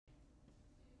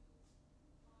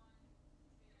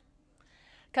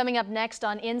Coming up next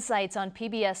on Insights on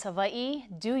PBS Hawaii,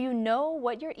 do you know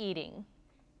what you're eating?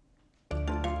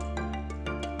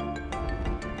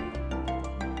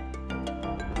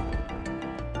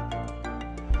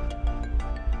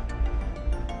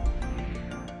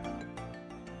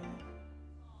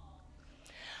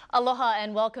 Aloha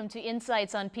and welcome to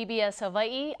Insights on PBS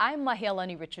Hawaii. I'm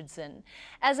Mahealani Richardson.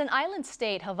 As an island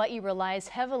state, Hawaii relies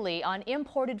heavily on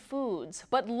imported foods,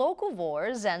 but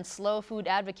locavores and slow food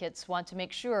advocates want to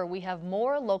make sure we have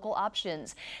more local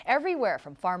options everywhere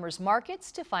from farmers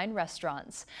markets to fine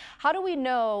restaurants. How do we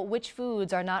know which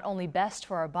foods are not only best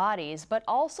for our bodies, but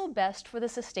also best for the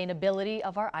sustainability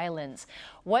of our islands?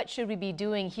 What should we be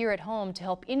doing here at home to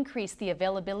help increase the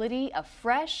availability of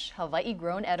fresh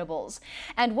Hawaii-grown edibles?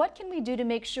 And what can we do to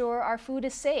make sure our food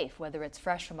is safe, whether it's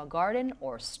fresh from a garden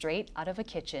or straight out of a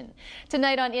kitchen?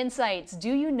 Tonight on Insights,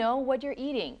 do you know what you're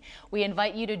eating? We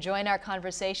invite you to join our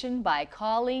conversation by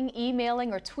calling,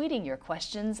 emailing, or tweeting your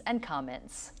questions and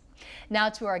comments. Now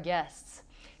to our guests.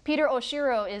 Peter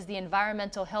Oshiro is the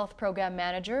Environmental Health Program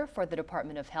Manager for the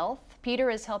Department of Health.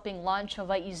 Peter is helping launch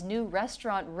Hawaii's new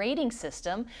restaurant rating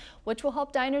system, which will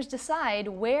help diners decide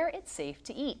where it's safe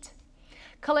to eat.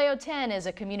 Kaleo Ten is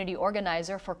a community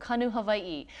organizer for Kanu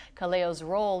Hawaii. Kaleo's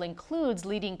role includes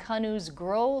leading Kanu's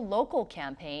Grow Local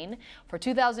campaign. For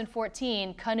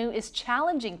 2014, Kanu is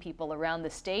challenging people around the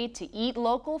state to eat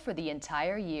local for the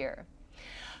entire year.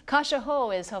 Kasha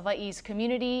Ho is Hawaii's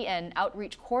Community and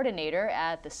Outreach Coordinator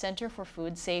at the Center for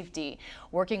Food Safety.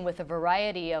 Working with a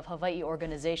variety of Hawaii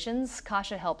organizations,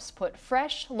 Kasha helps put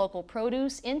fresh local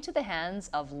produce into the hands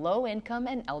of low-income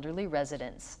and elderly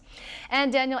residents.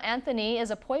 And Daniel Anthony is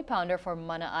a poi pounder for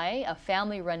Mana'ai, a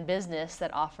family-run business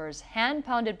that offers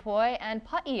hand-pounded poi and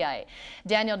pa'iai.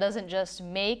 Daniel doesn't just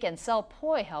make and sell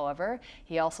poi, however.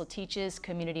 He also teaches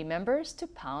community members to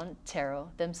pound taro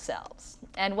themselves.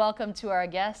 And welcome to our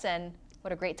guests, and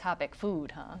what a great topic,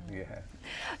 food, huh? Yeah.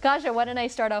 Kasha, why don't I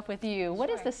start off with you? What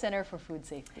Sure. is the Center for Food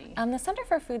Safety? The Center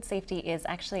for Food Safety is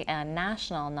actually a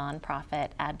national nonprofit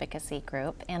advocacy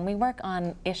group, and we work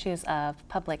on issues of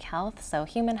public health, so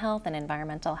human health and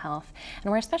environmental health,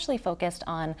 and we're especially focused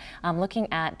on looking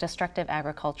at destructive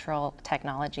agricultural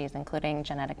technologies, including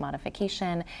genetic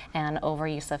modification and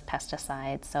overuse of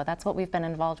pesticides. So that's what we've been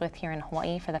involved with here in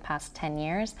Hawaii for the past 10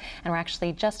 years, and we're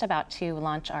actually just about to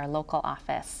launch our local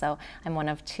office. So I'm one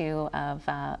of two of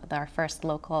our first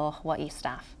local Hawaii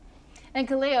staff. And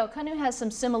Kaleo, Kanu has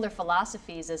some similar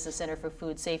philosophies as the Center for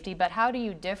Food Safety, but how do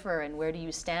you differ and where do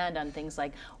you stand on things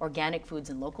like organic foods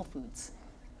and local foods?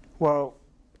 Well,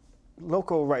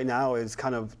 local right now is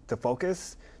kind of the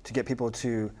focus to get people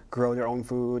to grow their own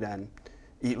food and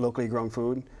eat locally grown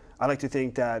food. I like to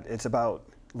think that it's about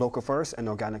local first and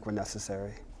organic when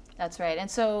necessary. That's right.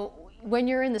 And so when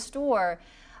you're in the store,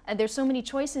 and there's so many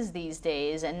choices these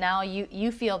days, and now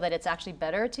you feel that it's actually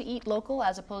better to eat local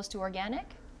as opposed to organic?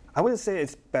 I wouldn't say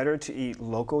it's better to eat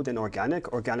local than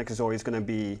organic. Organic is always going to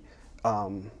be,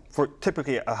 for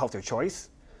typically a healthier choice,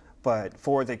 but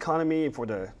for the economy, for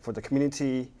the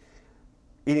community,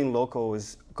 eating local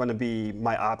is going to be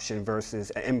my option versus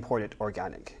an imported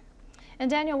organic. And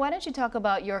Daniel, why don't you talk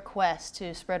about your quest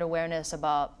to spread awareness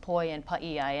about poi and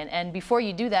pa'iai? And before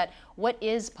you do that, what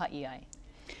is pa'iai?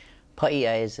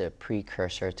 Pa'iai is a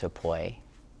precursor to poi.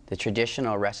 The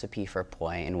traditional recipe for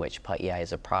poi, in which pa'iai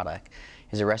is a product,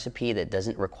 is a recipe that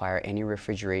doesn't require any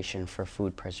refrigeration for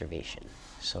food preservation.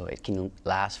 So it can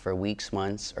last for weeks,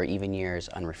 months, or even years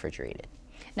unrefrigerated.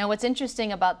 Now what's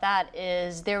interesting about that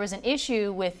is there was an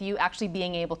issue with you actually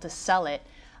being able to sell it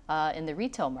in the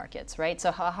retail markets, right?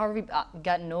 So how have we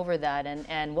gotten over that,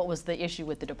 and what was the issue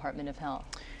with the Department of Health?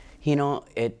 You know,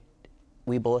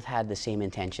 we both had the same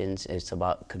intentions. It's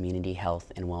about community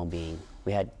health and well-being.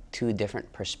 We had two different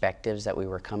perspectives that we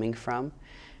were coming from.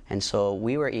 And so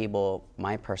we were able,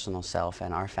 my personal self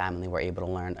and our family were able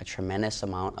to learn a tremendous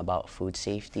amount about food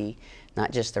safety,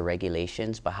 not just the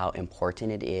regulations, but how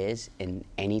important it is in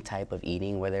any type of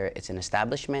eating, whether it's an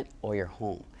establishment or your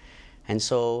home. And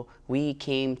so we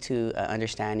came to an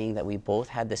understanding that we both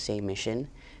had the same mission,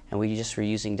 and we just were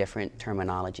using different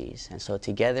terminologies. And so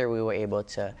together we were able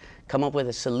to come up with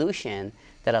a solution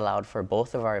that allowed for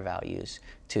both of our values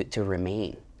to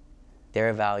remain.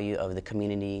 Their value of the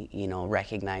community, you know,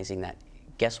 recognizing that,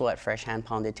 guess what, fresh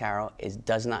hand-pounded taro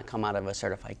does not come out of a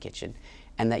certified kitchen,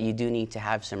 and that you do need to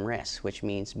have some risks, which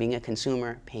means being a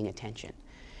consumer, paying attention.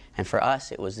 And for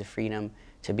us, it was the freedom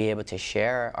to be able to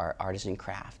share our artisan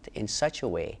craft in such a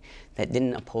way that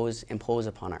didn't impose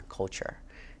upon our culture.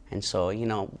 And so, you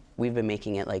know, we've been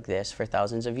making it like this for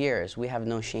thousands of years. We have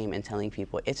no shame in telling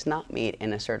people it's not made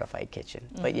in a certified kitchen.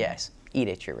 But yes, eat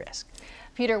at your risk.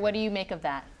 Peter, what do you make of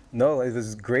that? No, it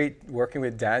was great working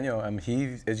with Daniel.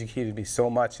 He educated me so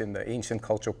much in the ancient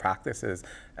cultural practices,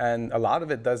 and a lot of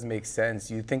it does make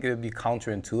sense. You think it would be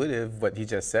counterintuitive what he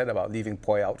just said about leaving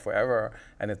poi out forever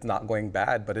and it's not going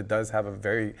bad, but it does have a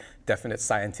very definite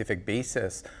scientific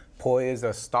basis. Poi is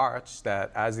a starch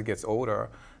that, as it gets older,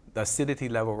 the acidity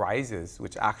level rises,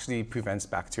 which actually prevents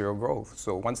bacterial growth.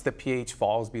 So once the pH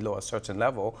falls below a certain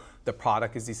level, the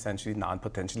product is essentially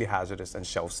non-potentially hazardous and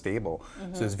shelf stable.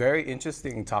 So it's very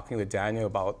interesting talking with Daniel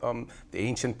about the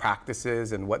ancient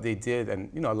practices and what they did,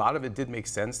 and a lot of it did make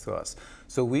sense to us.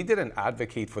 So we didn't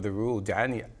advocate for the rule.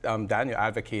 Daniel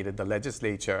advocated the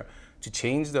legislature to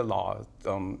change the law,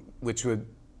 which would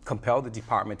compel the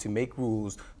department to make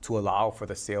rules to allow for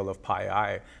the sale of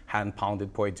pai,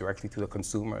 hand-pounded poi, directly to the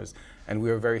consumers. And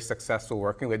we were very successful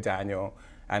working with Daniel.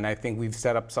 And I think we've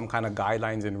set up some kind of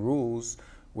guidelines and rules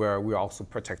where we're also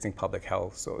protecting public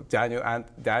health. So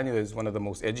Daniel is one of the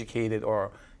most educated,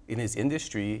 or in his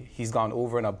industry, he's gone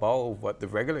over and above what the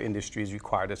regular industry is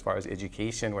required as far as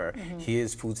education, where he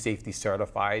is food safety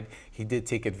certified. He did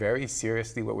take it very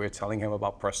seriously, what we were telling him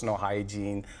about personal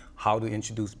hygiene, how to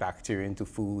introduce bacteria into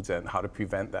foods and how to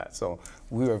prevent that. So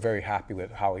we were very happy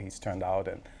with how he's turned out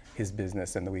and his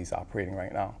business and the way he's operating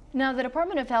right now. Now, the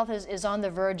Department of Health is on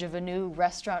the verge of a new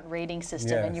restaurant rating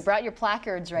system, and you brought your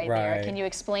placards right there. Can you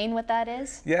explain what that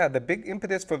is? Yeah, the big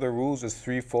impetus for the rules is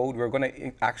threefold. We're going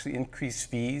to actually increase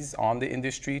fees on the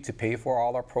industry to pay for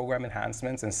all our program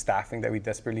enhancements and staffing that we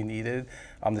desperately needed.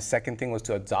 The second thing was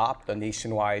to adopt a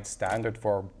nationwide standard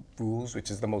for rules,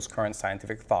 which is the most current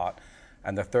scientific thought.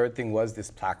 And the third thing was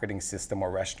this placarding system,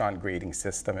 or restaurant grading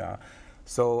system.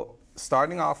 So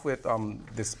starting off with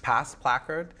this pass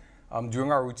placard,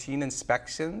 during our routine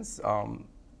inspections,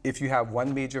 if you have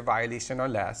one major violation or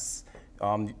less,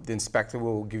 the inspector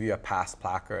will give you a pass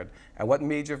placard. And what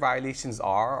major violations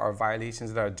are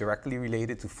violations that are directly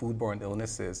related to foodborne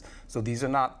illnesses. So these are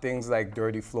not things like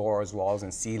dirty floors, walls,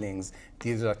 and ceilings.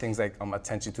 These are things like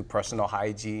attention to personal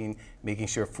hygiene, making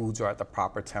sure foods are at the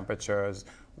proper temperatures,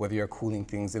 whether you're cooling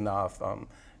things enough,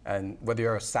 and whether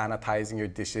you're sanitizing your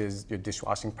dishes, your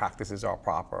dishwashing practices are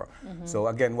proper. So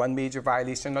again, one major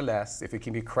violation or less, if it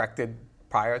can be corrected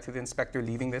prior to the inspector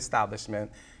leaving the establishment,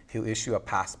 he'll issue a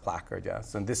pass placard,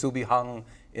 yes. And this will be hung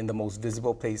in the most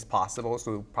visible place possible,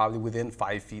 so probably within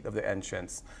 5 feet of the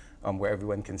entrance, where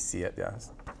everyone can see it,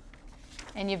 yes.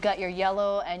 And you've got your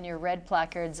yellow and your red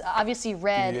placards. Obviously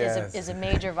red is a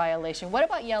major violation. What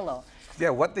about yellow? Yeah,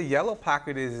 what the yellow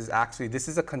placard is actually, this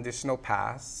is a conditional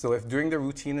pass. So if during the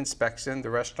routine inspection, the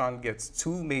restaurant gets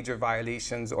 2 major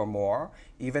violations or more,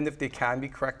 even if they can be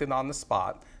corrected on the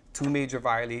spot, 2 major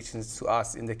violations to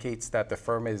us indicates that the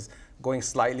firm is going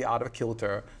slightly out of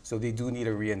kilter, so they do need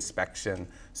a re-inspection.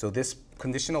 So this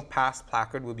conditional pass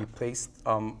placard will be placed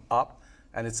up,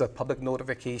 and it's a public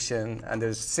notification, and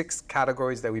there's 6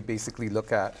 categories that we basically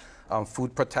look at.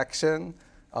 Food protection,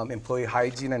 employee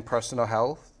hygiene and personal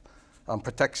health,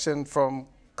 protection from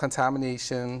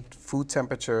contamination, food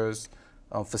temperatures,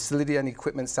 facility and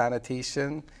equipment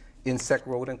sanitation, insect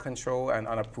rodent control, and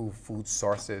unapproved food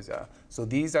sources. So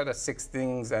these are the 6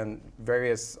 things and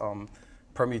various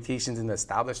permutations in the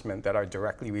establishment that are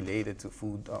directly related to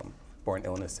food-borne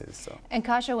illnesses. So. And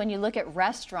Kasha, when you look at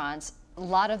restaurants, a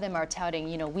lot of them are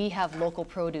touting, we have local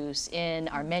produce in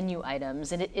our menu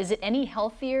items. And is it any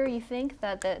healthier, you think,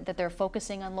 that they're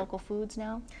focusing on local foods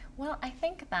now? Well, I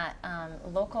think that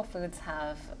local foods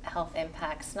have health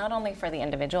impacts not only for the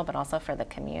individual but also for the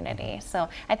community. So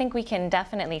I think we can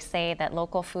definitely say that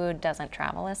local food doesn't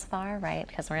travel as far, right?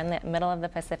 Because we're in the middle of the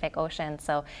Pacific Ocean.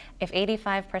 So if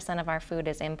 85% of our food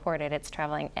is imported, it's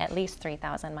traveling at least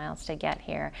 3,000 miles to get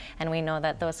here. And we know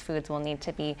that those foods will need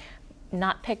to be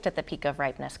not picked at the peak of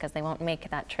ripeness because they won't make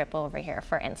that trip over here,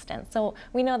 for instance. So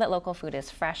we know that local food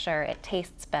is fresher, it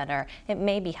tastes better, it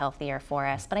may be healthier for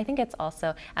us, but I think it's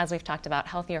also, as we've talked about,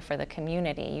 healthier for the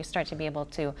community. You start to be able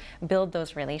to build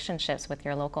those relationships with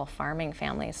your local farming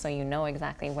families so you know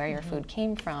exactly where your food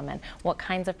came from and what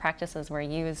kinds of practices were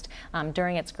used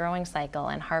during its growing cycle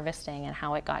and harvesting and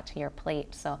how it got to your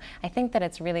plate. So I think that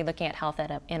it's really looking at health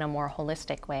in a more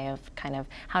holistic way of kind of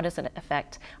how does it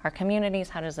affect our communities,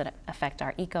 how does it affect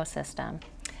our ecosystem.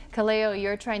 Kaleo,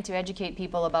 you're trying to educate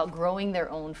people about growing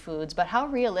their own foods, but how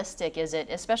realistic is it,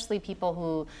 especially people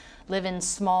who live in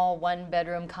small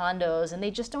 1-bedroom condos and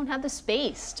they just don't have the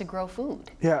space to grow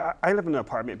food? Yeah, I live in an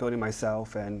apartment building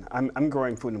myself, and I'm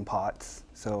growing food in pots.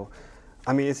 So,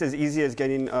 I mean, it's as easy as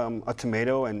getting a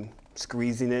tomato and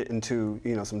squeezing it into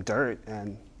some dirt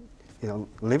and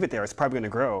leave it there. It's probably going to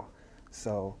grow.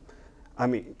 So, I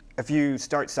mean, if you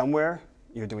start somewhere,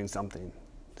 you're doing something.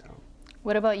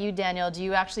 What about you, Daniel? Do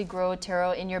you actually grow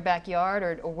taro in your backyard,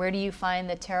 or where do you find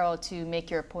the taro to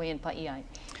make your poi and pa'iai?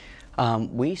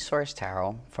 We source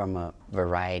taro from a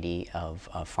variety of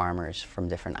farmers from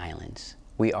different islands.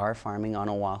 We are farming on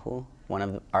Oahu. One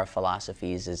of our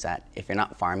philosophies is that if you're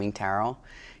not farming taro,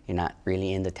 you're not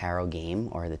really in the taro game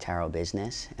or the taro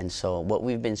business. And so what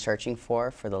we've been searching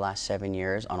for the last 7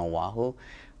 years on Oahu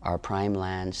are prime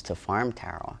lands to farm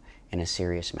taro in a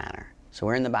serious manner. So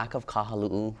we're in the back of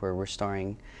Kahalu'u, where we're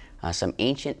storing some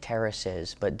ancient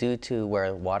terraces, but due to where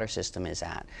the water system is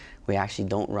at, we actually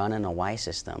don't run an Y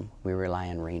system. We rely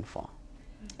on rainfall.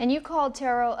 And you called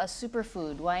taro a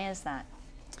superfood. Why is that?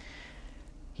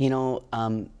 You know,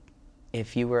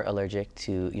 if you were allergic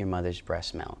to your mother's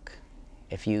breast milk,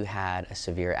 if you had a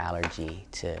severe allergy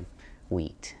to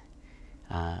wheat,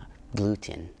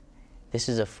 gluten, this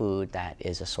is a food that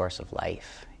is a source of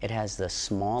life. It has the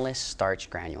smallest starch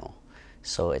granule,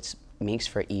 so it makes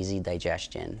for easy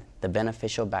digestion. The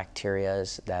beneficial bacteria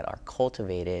that are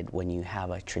cultivated when you have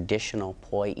a traditional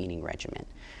poi eating regimen,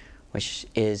 which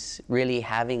is really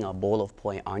having a bowl of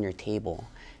poi on your table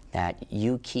that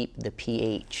you keep the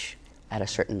pH at a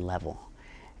certain level.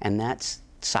 And that's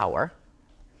sour,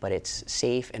 but it's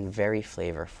safe and very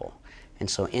flavorful. And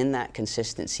so in that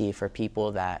consistency for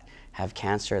people that have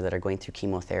cancer that are going through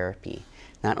chemotherapy,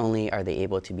 not only are they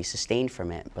able to be sustained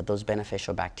from it, but those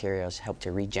beneficial bacteria help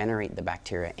to regenerate the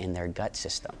bacteria in their gut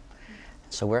system.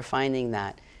 So we're finding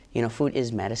that, you know, food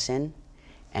is medicine,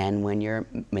 and when your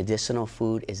medicinal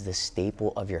food is the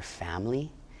staple of your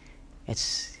family,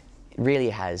 it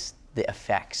really has the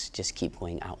effects just keep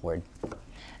going outward.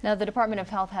 Now, the Department of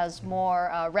Health has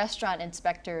more restaurant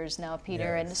inspectors now,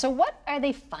 Peter. Yes. And so what are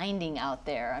they finding out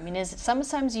there? I mean,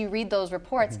 sometimes you read those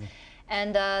reports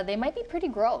and they might be pretty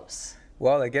gross.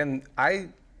 Well, again,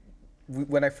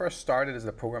 when I first started as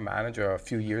a program manager a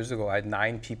few years ago, I had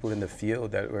 9 people in the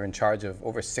field that were in charge of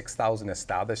over 6,000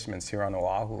 establishments here on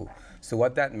Oahu. So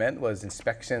what that meant was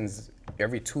inspections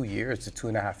every 2 years to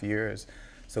 2.5 years.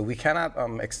 So we cannot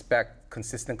expect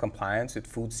consistent compliance with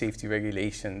food safety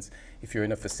regulations if you're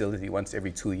in a facility once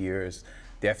every 2 years.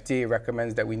 The FDA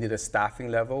recommends that we need a staffing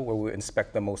level where we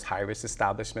inspect the most high-risk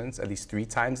establishments at least 3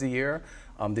 times a year,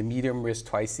 the medium risk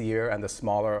twice a year, and the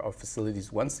smaller of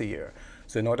facilities once a year.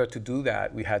 So in order to do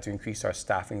that, we had to increase our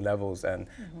staffing levels, and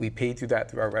we paid through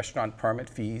that through our restaurant permit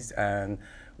fees, and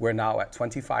we're now at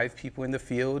 25 people in the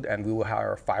field, and we will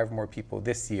hire 5 more people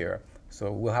this year.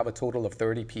 So we'll have a total of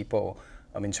 30 people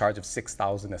in charge of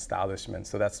 6,000 establishments.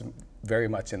 So that's very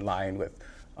much in line with,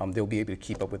 they'll be able to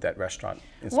keep up with that restaurant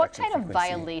inspection What kind frequency. of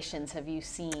violations have you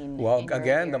seen? Well, in your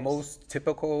again, the years? most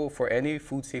typical for any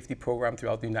food safety program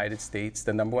throughout the United States,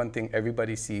 the number one thing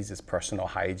everybody sees is personal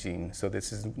hygiene. So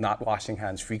this is not washing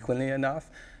hands frequently enough,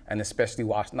 and especially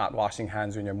not washing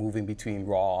hands when you're moving between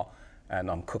raw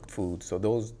and cooked food. So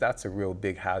that's a real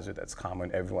big hazard that's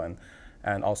common to everyone.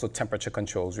 And also temperature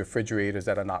controls, refrigerators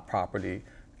that are not properly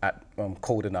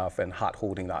cold enough, and hot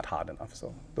holding not hot enough.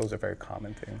 So those are very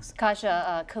common things.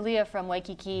 Kasha, Kalia from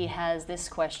Waikiki has this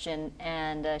question,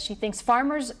 and she thinks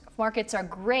farmers markets are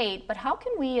great, but how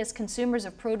can we as consumers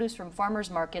of produce from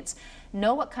farmers markets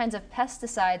know what kinds of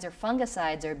pesticides or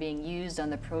fungicides are being used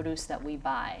on the produce that we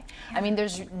buy? Yeah. I mean,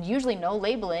 there's usually no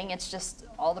labeling, it's just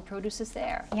all the produce is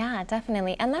there. Yeah,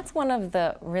 definitely. And that's one of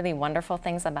the really wonderful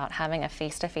things about having a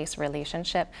face-to-face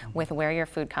relationship with where your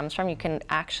food comes from. You can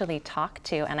actually talk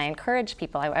to, and I encourage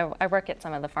people, I work at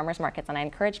some of the farmers markets, and I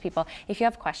encourage people, if you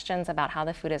have questions about how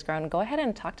the food is grown, go ahead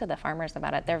and talk to the farmers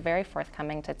about it. They're very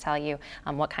forthcoming to tell you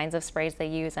what kinds of sprays they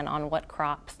use and on what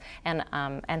crops. And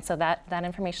so that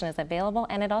information is available,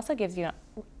 and it also gives you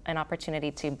an opportunity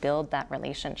to build that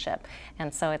relationship.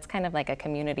 And so it's kind of like a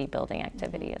community building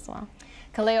activity as well.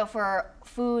 Kaleo, for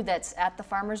food that's at the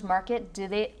farmer's market,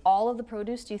 all of the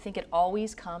produce, do you think it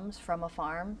always comes from a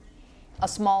farm? A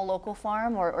small local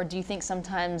farm, or do you think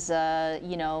sometimes,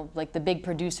 you know, like the big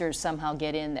producers somehow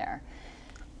get in there?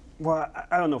 Well,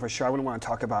 I don't know for sure. I wouldn't want to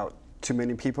talk about too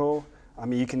many people. I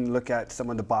mean, you can look at some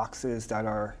of the boxes that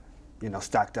are, you know,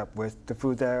 stacked up with the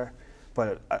food there.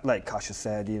 But like Kasha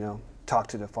said, you know, talk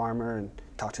to the farmer and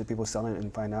talk to the people selling it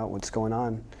and find out what's going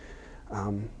on.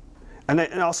 And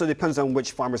it also depends on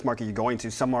which farmer's market you're going to.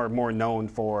 Some are more known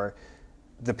for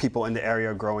the people in the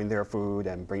area growing their food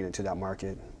and bringing it to that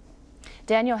market.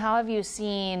 Daniel, how have you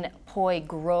seen poi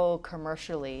grow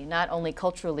commercially, not only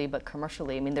culturally, but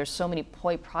commercially? I mean, there's so many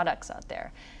poi products out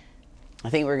there. I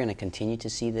think we're going to continue to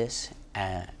see this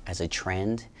as a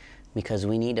trend because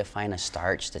we need to find a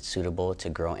starch that's suitable to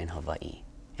grow in Hawaii.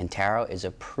 And taro is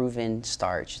a proven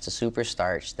starch. It's a super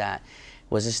starch that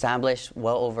was established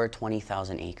well over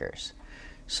 20,000 acres.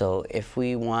 So if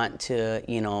we want to,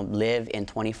 live in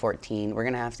 2014, we're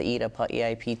gonna have to eat a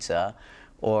pa'iai pizza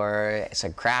or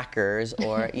some crackers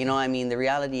or, the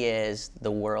reality is the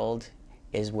world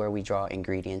is where we draw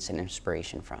ingredients and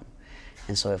inspiration from.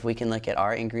 And so if we can look at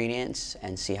our ingredients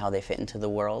and see how they fit into the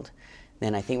world,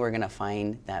 then I think we're gonna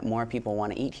find that more people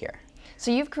wanna eat here.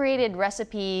 So you've created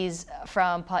recipes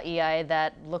from pa'iai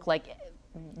that look like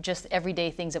just everyday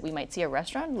things that we might see at a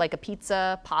restaurant, like a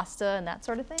pizza, pasta, and that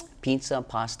sort of thing? Pizza,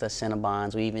 pasta,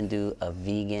 Cinnabons. We even do a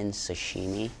vegan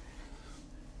sashimi.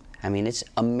 I mean, it's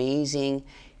amazing.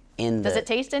 Does it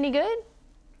taste any good?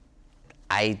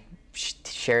 I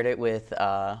shared it with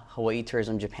Hawaii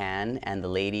Tourism Japan, and the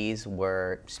ladies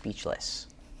were speechless.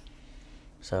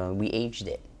 So we aged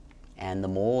it, and the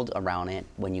mold around it,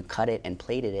 when you cut it and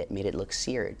plated it, made it look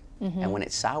seared. And when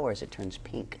it sours, it turns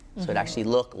pink. So it actually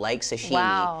looked like sashimi.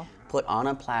 Wow. Put on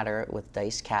a platter with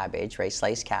diced cabbage, right?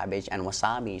 Sliced cabbage and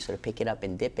wasabi. You sort of pick it up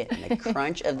and dip it, and the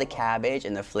crunch of the cabbage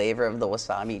and the flavor of the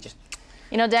wasabi just.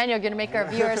 Daniel, you're going to make our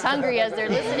viewers hungry as they're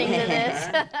listening to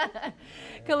this.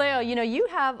 Kaleo, you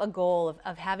have a goal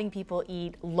of having people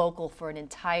eat local for an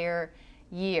entire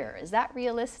year. Is that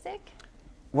realistic?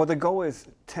 Well, the goal is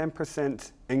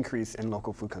 10% increase in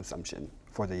local food consumption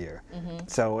for the year.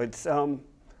 So it's,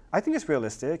 I think it's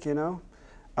realistic,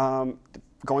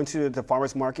 going to the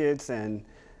farmers markets and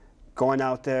going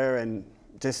out there and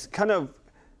just kind of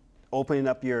opening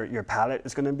up your palate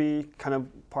is going to be kind of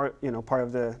part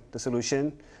of the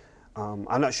solution.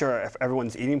 I'm not sure if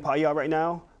everyone's eating pa'iai right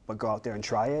now, but go out there and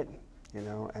try it,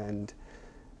 and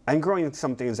growing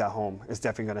some things at home is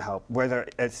definitely going to help. Whether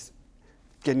it's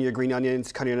getting your green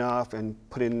onions, cutting it off, and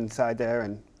putting it inside there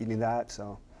and eating that.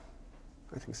 So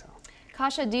I think so.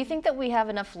 Kasha, do you think that we have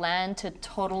enough land to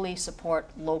totally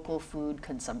support local food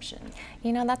consumption?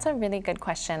 That's a really good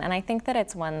question, and I think that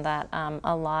it's one that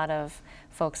a lot of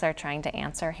folks are trying to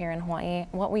answer here in Hawaii.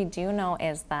 What we do know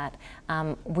is that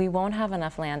we won't have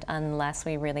enough land unless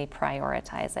we really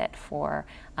prioritize it for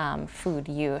food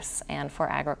use and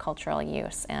for agricultural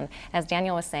use. And as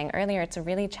Daniel was saying earlier, it's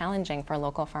really challenging for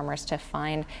local farmers to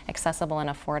find accessible and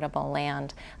affordable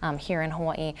land here in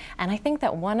Hawaii. And I think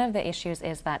that one of the issues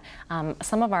is that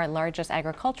some of our largest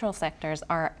agricultural sectors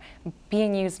are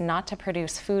being used not to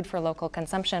produce food for local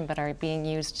consumption, but are being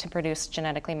used to produce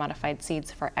genetically modified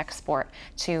seeds for export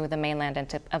to the mainland and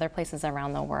to other places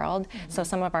around the world. So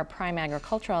some of our prime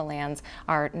agricultural lands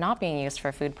are not being used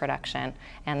for food production.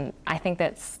 And I think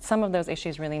that some of those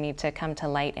issues really need to come to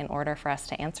light in order for us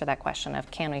to answer that question of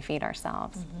can we feed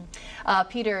ourselves?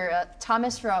 Peter,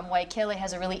 Thomas from Waikele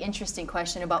has a really interesting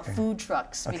question about food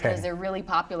trucks because they're really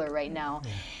popular right now.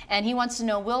 And he wants to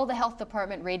know, will the health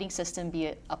department rating system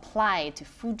be applied to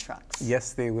food trucks?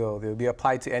 Yes, they will. They'll be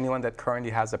applied to anyone that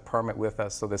currently has a permit with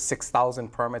us. So the 6,000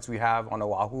 permits we have on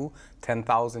Oahu,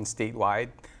 10,000 statewide,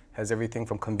 has everything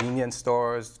from convenience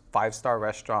stores, 5-star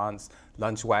restaurants,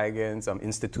 lunch wagons,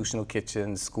 institutional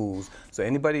kitchens, schools. So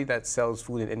anybody that sells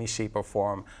food in any shape or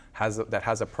form that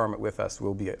has a permit with us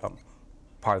will be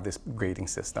part of this grading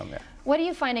system. Yeah. What are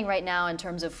you finding right now in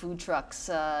terms of food trucks?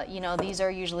 These are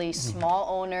usually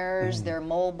small owners, they're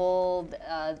mobile,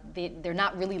 they're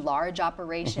not really large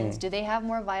operations. Do they have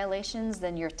more violations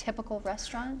than your typical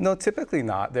restaurant? No, typically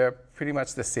not. They're pretty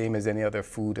much the same as any other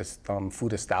food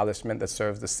establishment that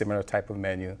serves a similar type of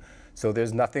menu. So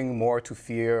there's nothing more to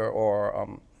fear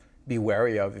or be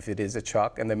wary of if it is a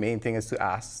truck. And the main thing is to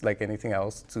ask, like anything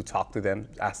else, to talk to them,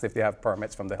 ask if they have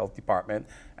permits from the health department,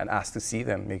 and ask to see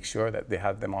them, make sure that they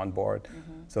have them on board.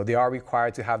 So they are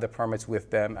required to have the permits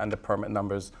with them and the permit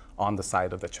numbers on the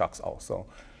side of the trucks also.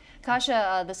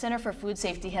 Kasha, the Center for Food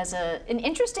Safety has an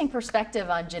interesting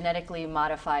perspective on genetically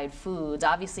modified foods,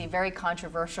 obviously very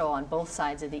controversial on both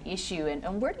sides of the issue.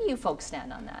 And where do you folks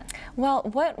stand on that? Well,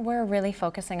 what we're really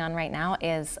focusing on right now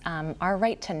is our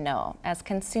right to know. As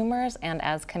consumers and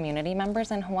as community members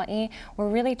in Hawaii, we're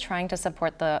really trying to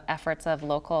support the efforts of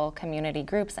local community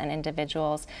groups and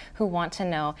individuals who want to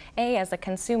know, A, as a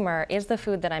consumer, is the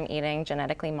food that I'm eating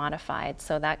genetically modified?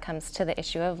 So that comes to the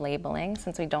issue of labeling,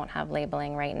 since we don't have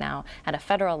labeling right now. At a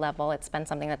federal level, it's been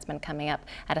something that's been coming up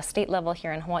at a state level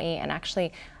here in Hawaii, and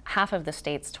actually half of the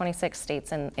states, 26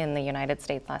 states in the United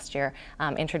States last year,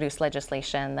 introduced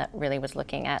legislation that really was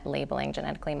looking at labeling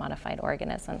genetically modified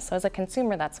organisms. So as a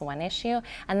consumer, that's one issue.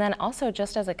 And then also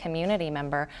just as a community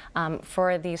member,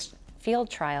 for these field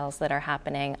trials that are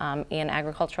happening in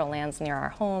agricultural lands near our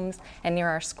homes and near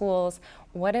our schools.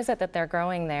 What is it that they're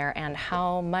growing there, and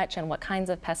how much and what kinds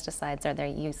of pesticides are they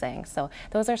using? So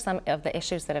those are some of the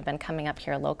issues that have been coming up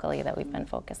here locally that we've been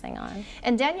focusing on.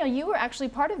 And Daniel, you were actually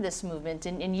part of this movement,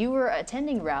 and you were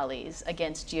attending rallies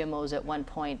against GMOs at one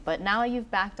point, but now you've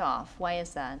backed off. Why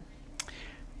is that?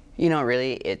 You know,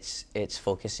 really, it's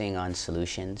focusing on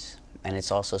solutions, and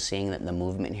it's also seeing that the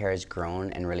movement here has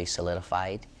grown and really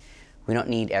solidified. We don't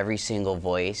need every single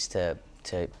voice to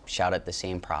shout at the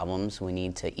same problems. We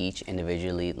need to each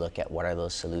individually look at what are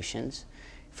those solutions.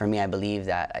 For me, I believe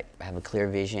that I have a clear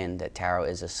vision that taro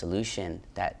is a solution,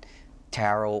 that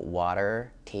taro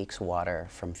water takes water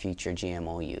from future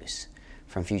GMO use,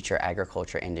 from future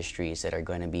agriculture industries that are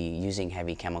going to be using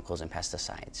heavy chemicals and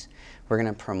pesticides. We're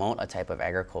going to promote a type of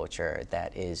agriculture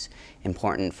that is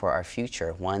important for our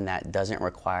future, one that doesn't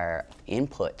require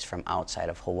inputs from outside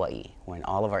of Hawaii, when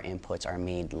all of our inputs are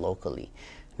made locally.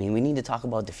 I mean, we need to talk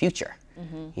about the future.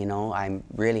 You know, I'm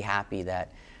really happy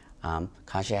that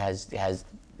Kasia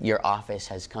your office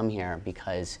has come here,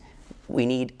 because we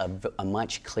need a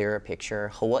much clearer picture.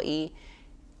 Hawaii,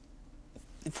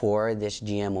 for this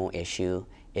GMO issue,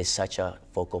 is such a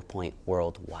focal point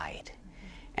worldwide.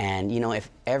 And you know,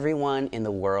 if everyone in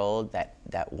the world that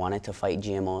wanted to fight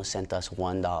GMO sent us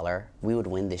 $1, we would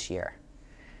win this year.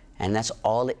 And that's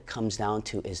all it comes down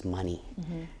to, is money.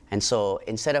 And so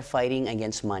instead of fighting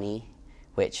against money,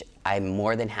 which I'm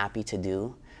more than happy to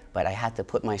do, but I had to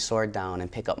put my sword down and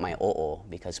pick up my o'o,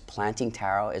 because planting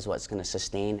taro is what's going to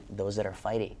sustain those that are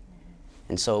fighting.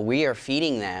 And so we are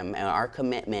feeding them, and our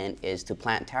commitment is to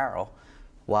plant taro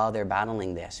while they're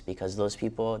battling this, because those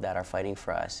people that are fighting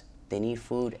for us, they need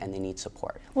food and they need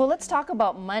support. Well, let's talk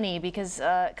about money, because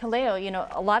Kaleo, you know,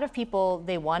 a lot of people,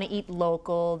 they want to eat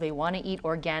local, they want to eat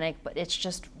organic, but it's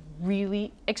just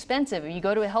really expensive. You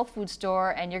go to a health food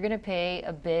store and you're going to pay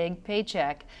a big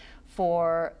paycheck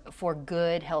for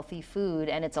good, healthy food,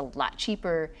 and it's a lot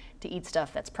cheaper to eat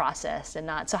stuff that's processed and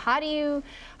not. So how do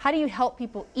you help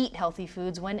people eat healthy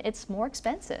foods when it's more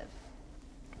expensive?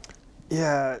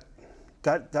 Yeah,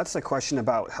 that's a question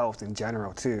about health in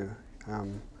general too.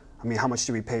 I mean, how much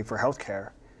do we pay for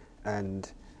healthcare?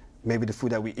 And maybe the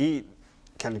food that we eat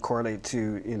can correlate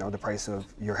to, you know, the price of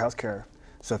your healthcare.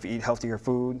 So if you eat healthier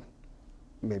food,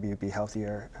 maybe you'd be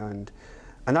healthier. And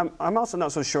I'm also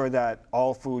not so sure that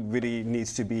all food really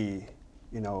needs to be,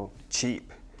 you know,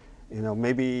 cheap. You know,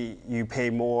 maybe you pay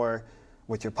more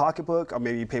with your pocketbook, or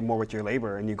maybe you pay more with your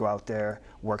labor, and you go out there,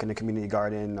 work in a community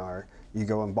garden, or you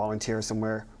go and volunteer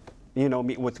somewhere, you know,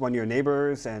 meet with one of your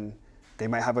neighbors, and they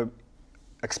might have a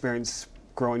experience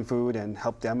growing food and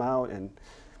help them out. And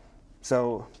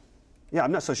so, yeah,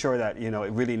 I'm not so sure that, you know,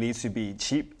 it really needs to be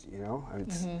cheap, you know.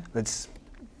 Let's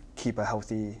keep a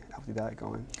healthy diet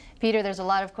going. Peter, there's a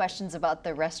lot of questions about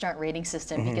the restaurant rating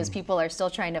system, because people are still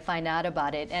trying to find out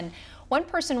about it. And one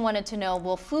person wanted to know,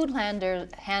 will food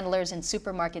handlers in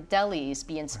supermarket delis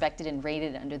be inspected and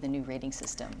rated under the new rating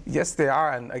system? Yes, they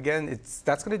are. And again,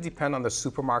 that's going to depend on the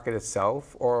supermarket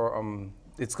itself, or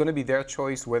it's going to be their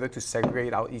choice whether to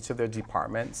segregate out each of their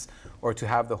departments or to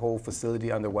have the whole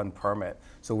facility under one permit.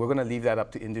 So we're going to leave that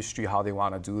up to industry how they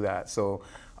want to do that. So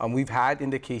we've had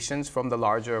indications from the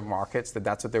larger markets that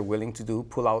that's what they're willing to do,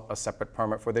 pull out a separate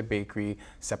permit for the bakery,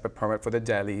 separate permit for the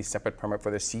deli, separate permit for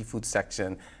the seafood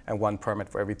section, and one permit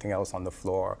for everything else on the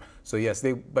floor. So yes,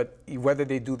 but whether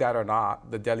they do that or not,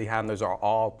 the deli handlers are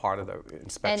all part of the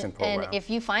inspection program. And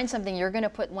if you find something, you're going to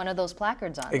put one of those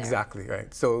placards on there. Exactly,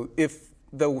 right. So if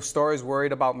the store is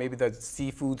worried about maybe the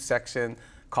seafood section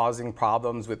causing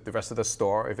problems with the rest of the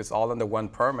store, if it's all under one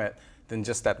permit, then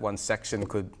just that one section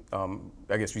could,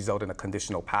 I guess, result in a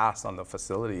conditional pass on the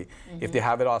facility. If they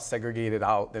have it all segregated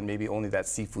out, then maybe only that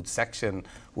seafood section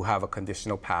will have a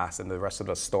conditional pass, and the rest of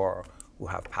the store will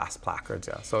have pass placards.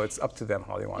 Yeah. So it's up to them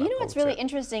how they want to approach it. You know what's really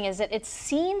interesting is that it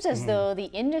seems as though the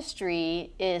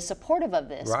industry is supportive of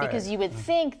this, because you would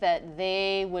think that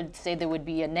they would say there would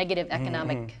be a negative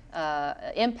economic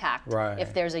impact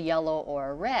if there's a yellow or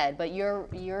a red, but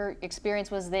your experience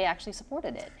was they actually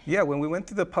supported it. Yeah, when we went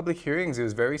through the public hearings, it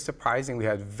was very surprising. We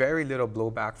had very little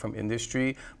blowback from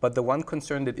industry, but the one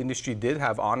concern that industry did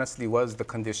have, honestly, was the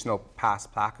conditional pass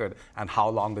placard and how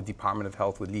long the Department of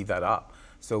Health would leave that up.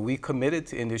 So we committed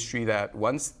to industry that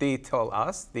once they tell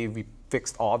us they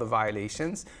fixed all the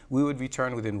violations, we would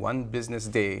return within 1 business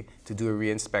day to do a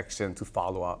reinspection to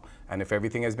follow up. And if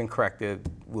everything has been corrected,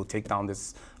 we'll take down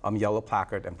this yellow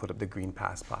placard and put up the green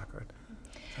pass placard.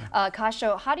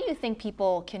 Kasho, how do you think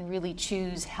people can really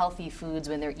choose healthy foods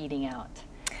when they're eating out?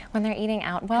 When they're eating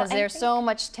out, well, because there's so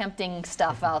much tempting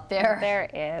stuff out there. There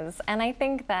is, and I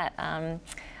think that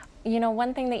You know,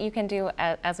 one thing that you can do,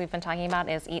 as we've been talking about,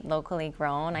 is eat locally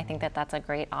grown. I think that that's a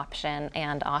great option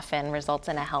and often results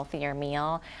in a healthier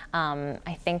meal.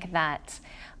 I think that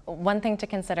one thing to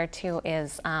consider too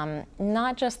is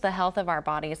not just the health of our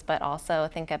bodies, but also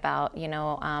think about, you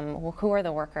know, who are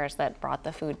the workers that brought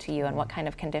the food to you and what kind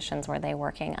of conditions were they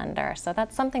working under. So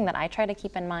that's something that I try to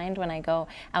keep in mind when I go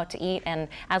out to eat. And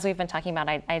as we've been talking about,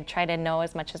 I try to know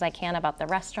as much as I can about the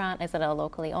restaurant. Is it a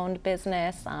locally owned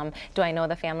business? Do I know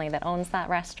the family that owns that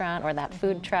restaurant or that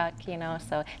food truck, you know?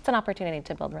 So it's an opportunity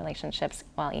to build relationships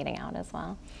while eating out as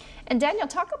well. And Daniel,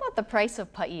 talk about the price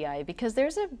of pa'iai, because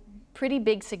there's a pretty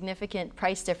big significant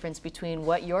price difference between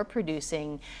what you're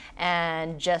producing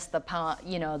and just the pound,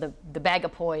 you know, the bag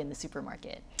of poi in the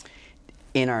supermarket.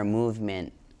 In our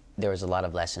movement, there was a lot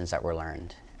of lessons that were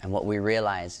learned. And what we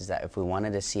realized is that if we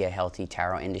wanted to see a healthy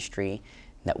taro industry,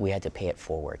 that we had to pay it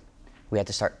forward. We had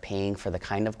to start paying for the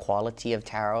kind of quality of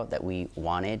taro that we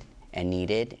wanted and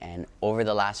needed. And over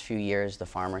the last few years, the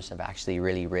farmers have actually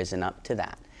really risen up to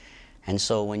that. And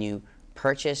so when you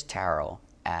purchase taro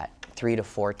at 3 to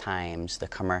 4 times the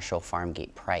commercial farm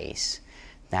gate price,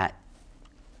 that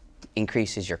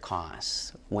increases your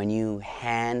costs. When you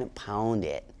hand pound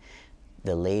it,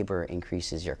 the labor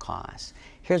increases your costs.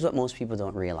 Here's what most people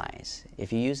don't realize.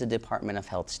 If you use the Department of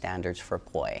Health standards for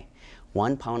poi,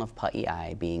 1 pound of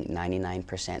pa'iai, being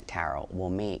 99% taro, will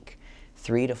make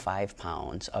 3 to 5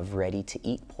 pounds of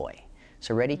ready-to-eat poi.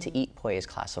 So ready-to-eat poi is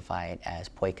classified as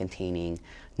poi containing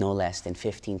no less than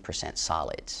 15%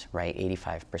 solids, right?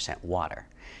 85% water.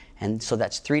 And so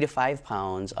that's 3 to 5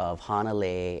 pounds of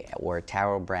Hanalei or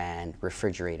taro brand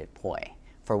refrigerated poi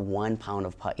for 1 pound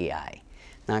of pa'iai.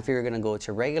 Now, if you're going to go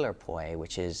to regular poi,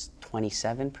 which is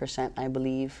 27%, I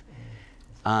believe,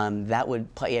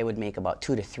 pa'iai would make about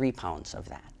 2 to 3 pounds of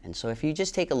that. And so if you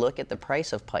just take a look at the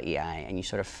price of pa'iai and you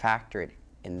sort of factor it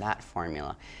in that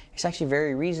formula, it's actually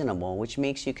very reasonable, which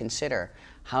makes you consider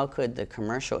how could the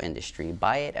commercial industry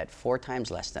buy it at 4 times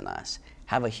less than us,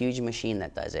 have a huge machine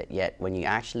that does it, yet when you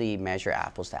actually measure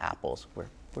apples to apples, we're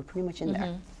pretty much in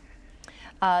there.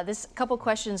 This couple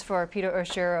questions for Peter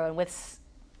Oshiro. With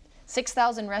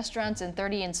 6,000 restaurants and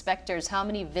 30 inspectors, how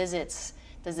many visits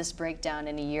does this break down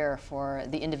in a year for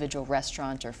the individual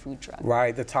restaurant or food truck?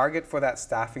 Right. The target for that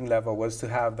staffing level was to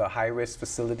have the high-risk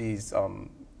facilities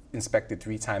inspected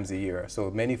 3 times a year. So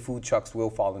many food trucks will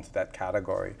fall into that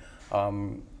category.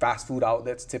 Fast food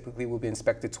outlets typically will be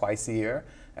inspected twice a year,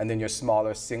 and then your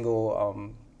smaller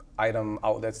single item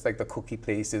outlets like the cookie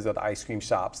places or the ice cream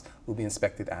shops will be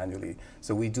inspected annually.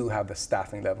 So we do have the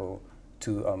staffing level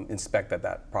to inspect at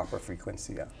that proper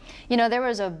frequency. Yeah. You know, there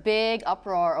was a big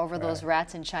uproar over those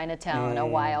rats in Chinatown a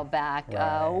while back.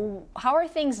 How are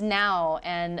things now,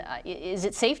 and is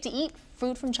it safe to eat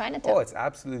food from Chinatown? Oh, it's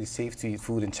absolutely safe to eat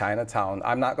food in Chinatown.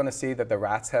 I'm not going to say that the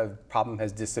rats problem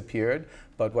has disappeared,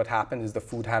 but what happened is the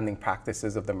food handling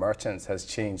practices of the merchants has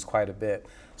changed quite a bit.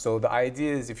 So the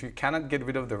idea is if you cannot get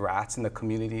rid of the rats in the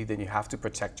community, then you have to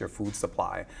protect your food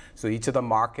supply. So each of the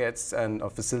markets and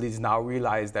facilities now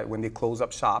realize that when they close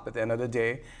up shop at the end of the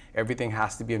day, everything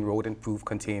has to be in rodent-proof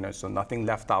containers, so nothing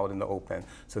left out in the open.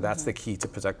 So that's the key to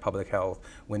protect public health.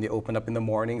 When they open up in the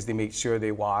mornings, they make sure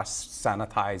they wash,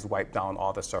 sanitize, wipe down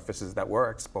all the surfaces that were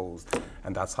exposed,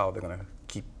 and that's how they're going to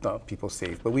keep people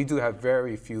safe. But we do have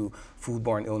very few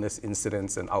foodborne illness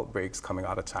incidents and outbreaks coming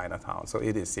out of Chinatown, so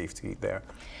it is safe to eat there.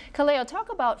 Kaleo,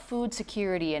 talk about food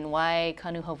security and why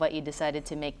Kanu Hawaii decided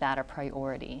to make that a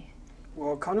priority.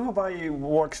 Well, Kanu Hawaii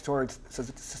works towards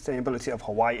sustainability of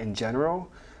Hawaii in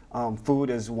general. Food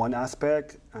is one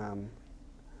aspect,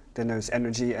 then there's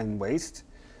energy and waste.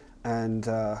 And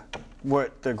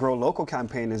what the Grow Local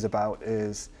campaign is about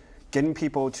is getting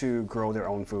people to grow their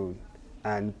own food.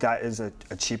 And that is a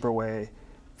cheaper way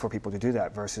for people to do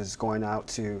that versus going out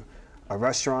to a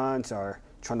restaurant or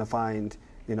trying to find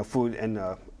food in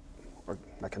or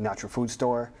like a natural food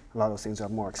store. A lot of those things are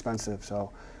more expensive.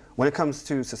 So when it comes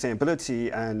to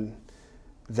sustainability and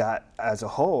that as a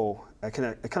whole, it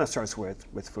kind of starts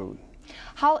with food.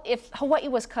 If Hawaii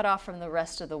was cut off from the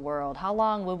rest of the world, how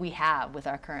long would we have with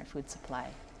our current food supply?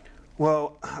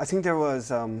 Well, I think there was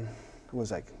it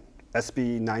was like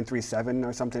SB 937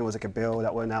 or something. It was like a bill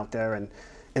that went out there, and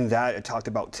in that it talked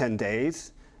about 10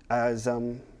 days as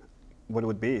what it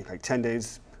would be, like 10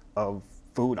 days of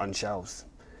food on shelves.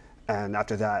 And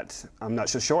after that, I'm not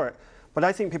so sure. But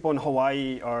I think people in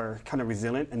Hawaii are kind of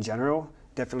resilient in general.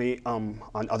 Definitely on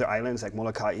other islands like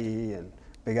Molokai and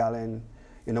Big Island,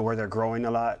 where they're growing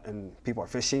a lot and people are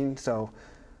fishing. So,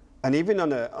 and even on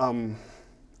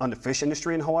the fish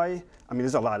industry in Hawaii, I mean,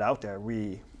 there's a lot out there.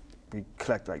 We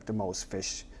collect like the most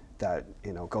fish that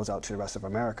goes out to the rest of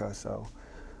America. So,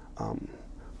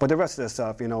 But the rest of the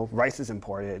stuff, rice is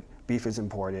imported, beef is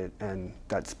imported, and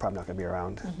that's probably not going to be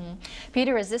around.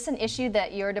 Peter, is this an issue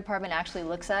that your department actually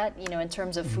looks at, in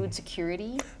terms of food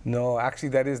security? No, actually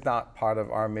that is not part of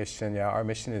our mission. Yeah, our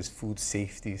mission is food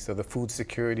safety. So the food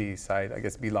security side, I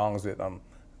guess, belongs with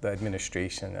the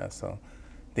administration. Yeah, so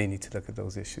they need to look at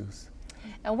those issues.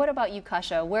 And what about you,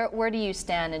 Kasha? Where do you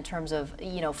stand in terms of,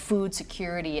 food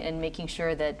security and making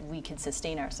sure that we can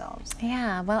sustain ourselves?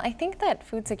 Yeah, well, I think that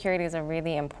food security is a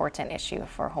really important issue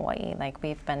for Hawaii. Like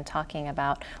we've been talking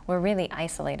about, we're really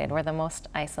isolated. We're the most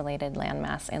isolated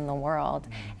landmass in the world.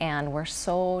 And we're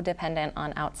so dependent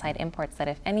on outside imports that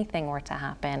if anything were to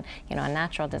happen, a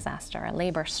natural disaster, a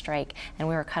labor strike, and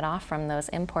we were cut off from those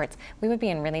imports, we would be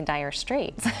in really dire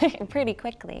straits pretty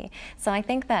quickly. So I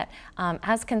think that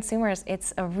as consumers,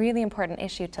 it's a really important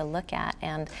issue to look at.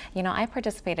 And, I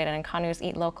participated in Kanu's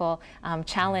Eat Local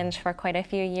challenge for quite a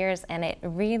few years, and it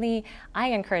really, I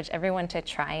encourage everyone to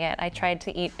try it. I tried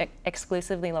to eat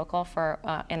exclusively local for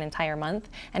an entire month,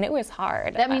 and it was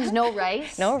hard. That means no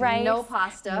rice? No rice. No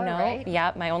pasta, no, right?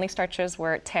 Yeah, my only starches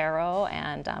were taro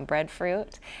and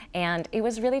breadfruit. And it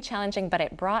was really challenging, but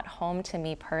it brought home to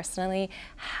me personally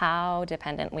how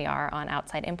dependent we are on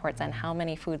outside imports and how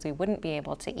many foods we wouldn't be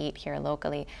able to eat here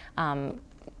locally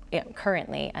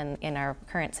currently and in our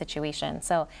current situation.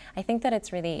 So I think that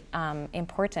it's really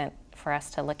important for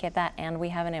us to look at that, and we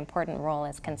have an important role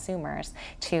as consumers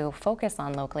to focus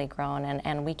on locally grown,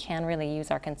 and we can really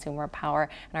use our consumer power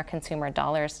and our consumer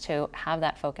dollars to have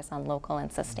that focus on local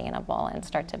and sustainable and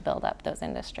start to build up those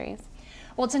industries.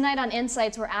 Well, tonight on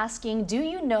Insights, we're asking, do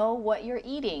you know what you're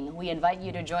eating? We invite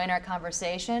you to join our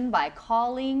conversation by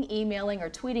calling, emailing, or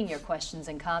tweeting your questions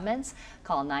and comments.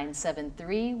 Call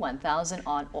 973-1000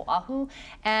 on Oahu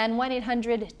and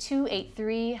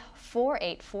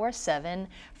 1-800-283-4847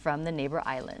 from the neighbor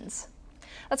islands.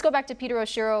 Let's go back to Peter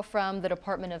Oshiro from the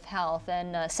Department of Health.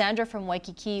 And Sandra from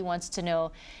Waikiki wants to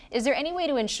know, is there any way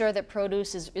to ensure that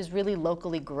produce is really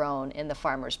locally grown in the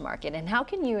farmer's market? And how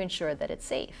can you ensure that it's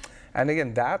safe? And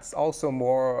again, that's also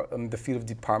more the field of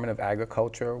Department of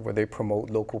Agriculture, where they promote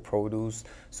local produce.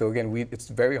 So again, it's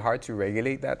very hard to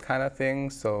regulate that kind of thing.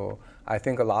 So I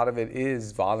think a lot of it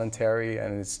is voluntary,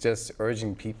 and it's just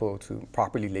urging people to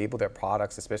properly label their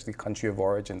products, especially country of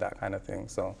origin, that kind of thing.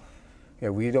 So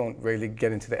we don't really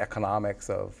get into the economics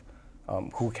of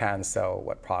who can sell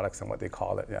what products and what they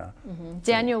call it. Yeah.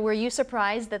 Daniel, were you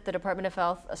surprised that the Department of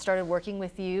Health started working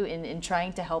with you in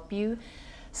trying to help you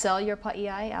sell your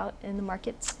pa'iai out in the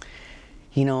markets?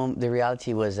 The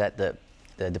reality was that the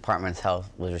Department of Health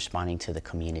was responding to the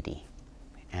community.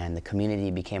 And the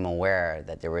community became aware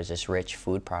that there was this rich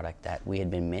food product that we had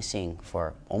been missing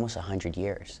for almost 100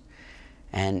 years.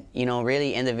 And,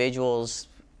 really individuals,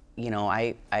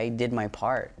 I did my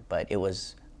part, but it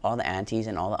was all the aunties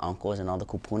and all the uncles and all the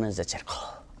kupunas that said,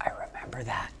 oh, I remember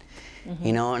that.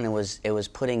 And it was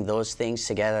putting those things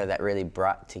together that really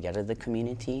brought together the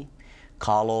community.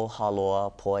 Kalo,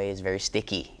 haloa, poi is very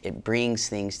sticky. It brings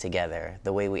things together.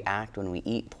 The way we act when we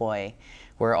eat poi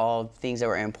were all things that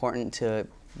were important to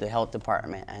the health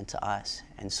department and to us.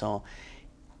 And so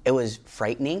it was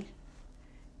frightening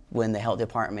when the health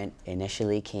department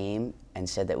initially came and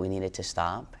said that we needed to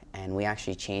stop. And we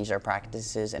actually changed our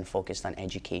practices and focused on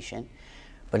education.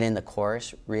 But in the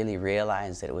course, really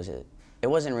realized that it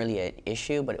wasn't really an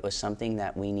issue, but it was something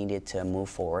that we needed to move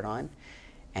forward on.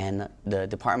 And the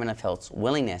Department of Health's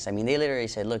willingness, they literally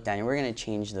said, look, Daniel, we're going to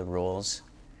change the rules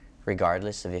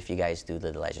regardless of if you guys do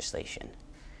the legislation.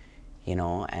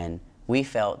 And we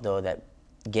felt, though, that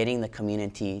getting the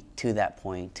community to that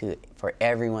point, for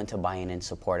everyone to buy in and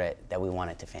support it, that we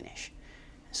wanted to finish.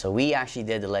 So we actually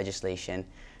did the legislation,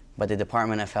 but the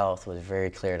Department of Health was very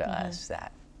clear to us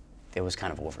that it was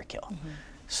kind of overkill.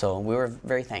 So we were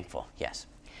very thankful, yes.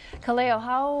 Kaleo,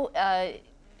 how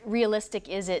realistic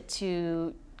is it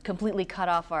to completely cut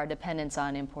off our dependence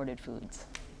on imported foods?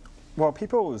 Well,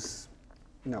 people's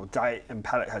diet and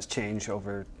palate has changed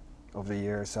over the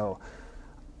years, so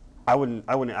I wouldn't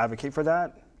advocate for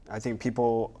that. I think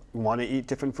people want to eat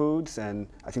different foods, and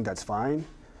I think that's fine.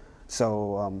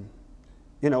 So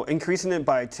increasing it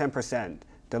by 10%,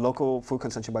 the local food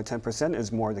consumption by 10%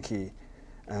 is more the key,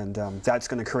 and that's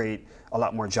going to create a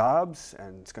lot more jobs,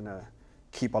 and it's going to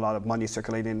keep a lot of money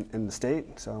circulating in the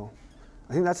state. So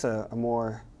I think that's a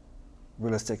more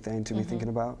realistic thing to be thinking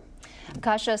about.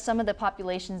 Kasha, some of the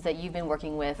populations that you've been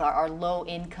working with are low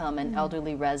income and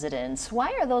elderly residents.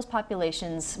 Why are those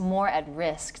populations more at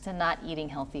risk to not eating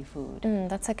healthy food?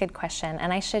 That's a good question.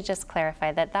 And I should just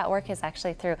clarify that that work is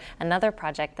actually through another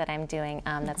project that I'm doing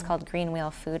that's called Green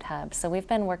Wheel Food Hub. So we've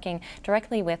been working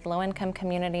directly with low income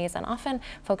communities and often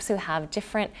folks who have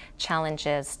different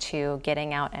challenges to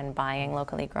getting out and buying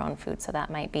locally grown food. So that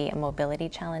might be mobility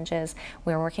challenges.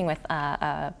 We're working with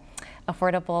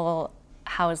affordable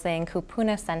housing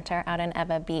Kupuna Center out in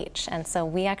Eba Beach, and so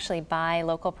we actually buy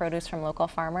local produce from local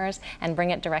farmers and bring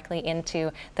it directly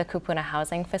into the Kupuna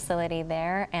housing facility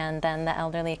there, and then the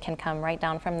elderly can come right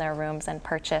down from their rooms and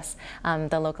purchase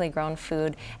the locally grown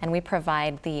food. And we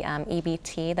provide the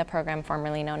EBT, the program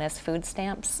formerly known as food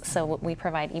stamps. So we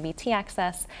provide EBT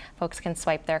access. Folks can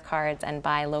swipe their cards and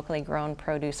buy locally grown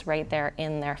produce right there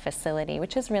in their facility,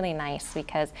 which is really nice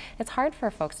because it's hard for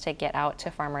folks to get out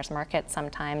to farmers markets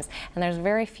sometimes, and there's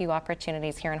very few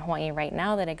opportunities here in Hawaii right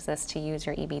now that exist to use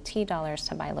your EBT dollars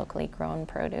to buy locally grown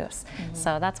produce.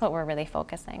 So that's what we're really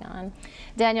focusing on.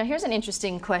 Daniel, here's an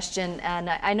interesting question, and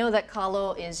I know that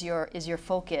kalo is your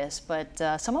focus,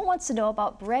 but someone wants to know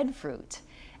about breadfruit.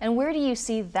 And where do you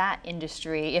see that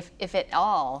industry, if at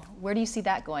all, where do you see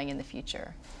that going in the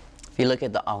future? If you look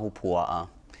at the ahupua'a,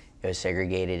 it was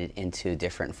segregated into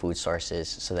different food sources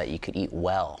so that you could eat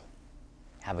well,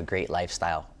 have a great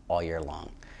lifestyle all year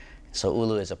long. So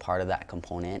ulu is a part of that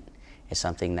component. It's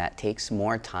something that takes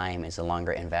more time, is a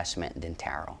longer investment than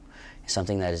taro. It's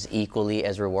something that is equally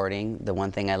as rewarding. The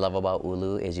one thing I love about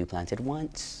ulu is you plant it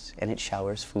once and it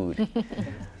showers food.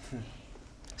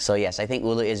 So yes, I think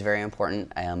ulu is very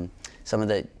important. Some of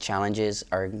the challenges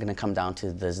are going to come down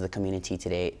to, does the community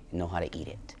today know how to eat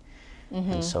it?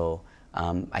 And so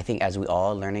I think as we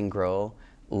all learn and grow,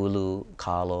 ulu,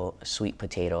 kalo, sweet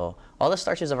potato, all the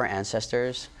starches of our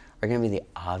ancestors are going to be the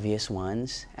obvious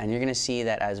ones, and you're going to see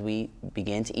that as we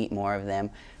begin to eat more of them,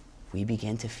 we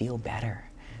begin to feel better.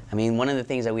 I mean, one of the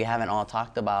things that we haven't all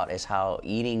talked about is how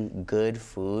eating good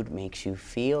food makes you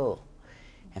feel.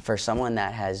 And for someone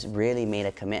that has really made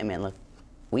a commitment, look,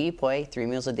 we eat poi 3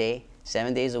 meals a day,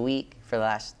 7 days a week for the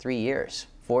last 3 years,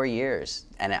 4 years,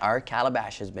 and our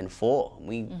calabash has been full.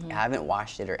 We haven't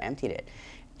washed it or emptied it.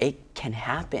 It can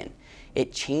happen.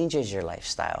 It changes your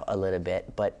lifestyle a little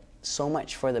bit, but so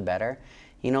much for the better.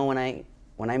 You know, when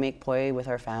I make poi with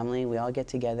our family, we all get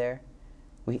together.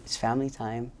 It's family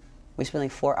time. We spend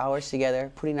like 4 hours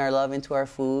together, putting our love into our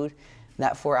food.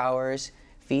 That 4 hours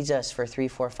feeds us for 3,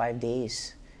 4, 5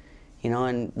 days. You know,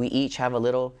 and we each have a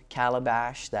little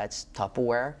calabash that's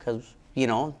Tupperware, because, you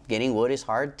know, getting wood is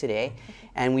hard today.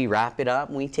 And we wrap it up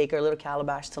and we take our little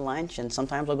calabash to lunch, and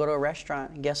sometimes I'll go to a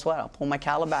restaurant and guess what? I'll pull my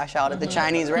calabash out at the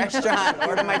Chinese restaurant,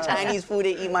 order my Chinese food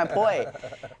and eat my poi.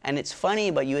 And it's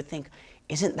funny, but you would think,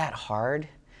 isn't that hard?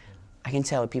 I can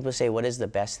tell people say, what is the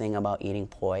best thing about eating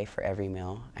poi for every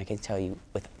meal? I can tell you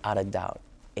without a doubt,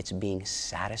 it's being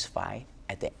satisfied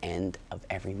at the end of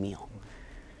every meal.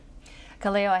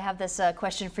 Kaleo, I have this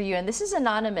question for you, and this is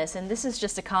anonymous, and this is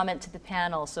just a comment to the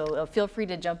panel, so feel free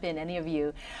to jump in, any of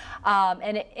you.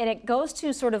 And it goes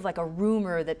to sort of like a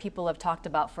rumor that people have talked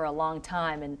about for a long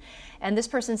time, and this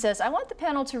person says, I want the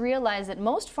panel to realize that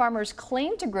most farmers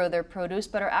claim to grow their produce,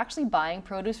 but are actually buying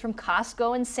produce from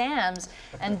Costco and Sam's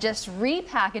and just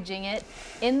repackaging it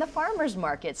in the farmer's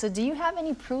market. So do you have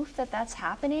any proof that that's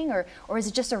happening, or is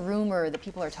it just a rumor that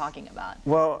people are talking about?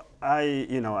 Well,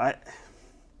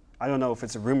 I don't know if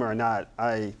it's a rumor or not.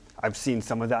 I've seen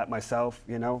some of that myself,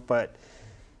 you know, but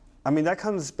I mean, that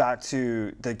comes back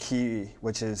to the key,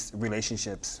 which is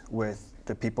relationships with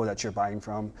the people that you're buying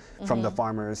from the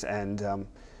farmers. And,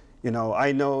 you know,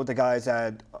 I know the guys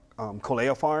at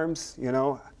Koleo Farms, you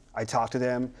know, I talk to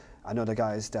them. I know the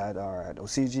guys that are at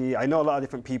OCG. I know a lot of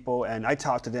different people, and I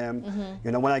talk to them. You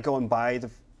know, when I go and buy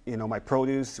my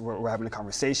produce, we're having a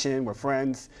conversation, we're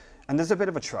friends. And there's a bit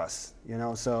of a trust, you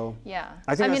know, so. Yeah.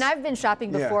 I mean, I've been shopping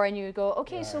before, and you go,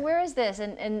 okay, so where is this?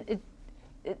 And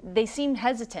they seem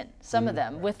hesitant, some of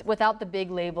them, without the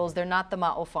big labels. They're not the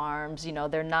Ma'o farms, you know,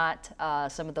 they're not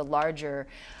some of the larger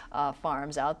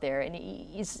farms out there. And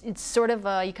it's sort of,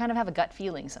 you kind of have a gut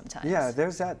feeling sometimes. Yeah,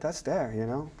 there's that's there, you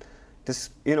know.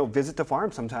 Just, you know, visit the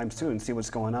farm sometimes too and see what's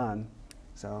going on,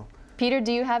 so. Peter,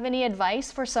 do you have any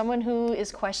advice for someone who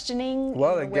is questioning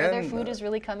where their food is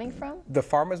really coming from? The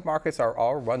farmers markets are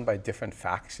all run by different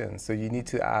factions. So you need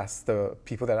to ask the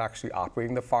people that are actually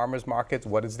operating the farmers markets,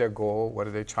 what is their goal? What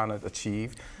are they trying to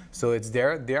achieve? So they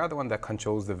are the one that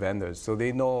controls the vendors. So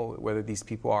they know whether these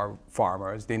people are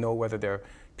farmers. They know whether they're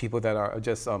people that are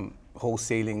just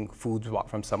wholesaling foods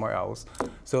from somewhere else.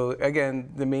 So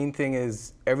again, the main thing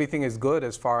is everything is good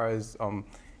as far as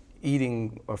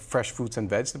eating fresh fruits and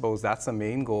vegetables. That's the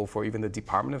main goal for even the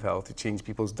Department of Health, to change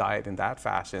people's diet in that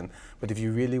fashion. But if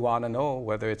you really want to know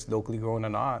whether it's locally grown or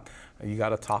not, you got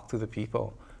to talk to the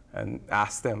people and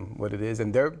ask them what it is,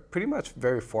 and they're pretty much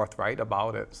very forthright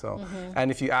about it. So, and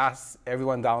if you ask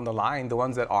everyone down the line, the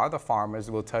ones that are the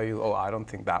farmers will tell you, oh, I don't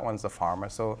think that one's the farmer.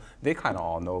 So they kind of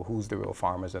all know who's the real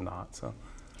farmers and not. So.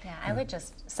 Yeah, I would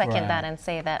just second that and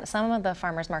say that some of the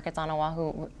farmers markets on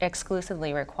Oahu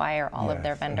exclusively require all of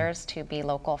their vendors to be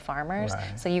local farmers.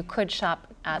 So you could shop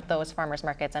at those farmers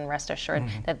markets and rest assured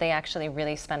that they actually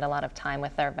really spend a lot of time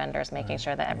with their vendors, making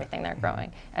sure that everything they're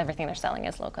growing, everything they're selling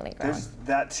is locally grown. There's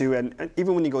that too, and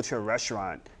even when you go to a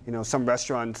restaurant, you know, some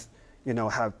restaurants, you know,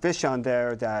 have fish on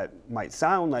there that might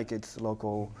sound like it's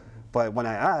local, but when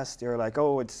I asked, they were like,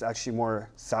 oh, it's actually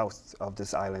more south of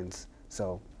this island.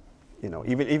 So, you know,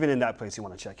 even in that place, you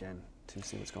want to check in to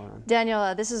see what's going on.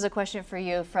 Daniel, this is a question for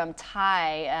you from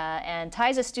Ty. And Ty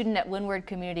is a student at Windward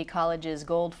Community College's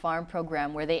Gold Farm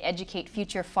program, where they educate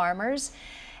future farmers.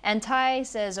 And Ty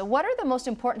says, what are the most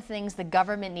important things the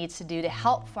government needs to do to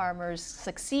help farmers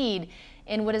succeed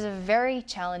in what is a very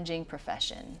challenging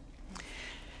profession?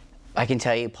 I can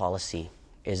tell you policy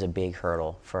is a big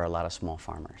hurdle for a lot of small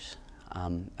farmers.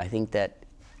 I think that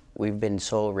we've been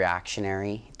so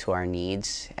reactionary to our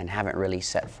needs and haven't really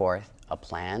set forth a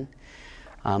plan.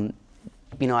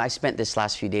 You know, I spent this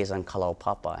last few days on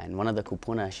Kalaupapa, and one of the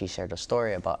kupuna, she shared a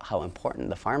story about how important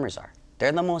the farmers are.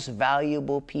 They're the most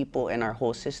valuable people in our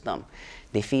whole system.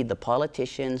 They feed the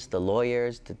politicians, the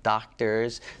lawyers, the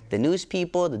doctors, the news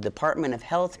people, the Department of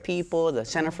Health people, the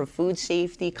Center for Food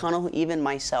Safety, even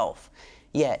myself.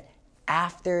 Yet,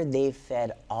 after they've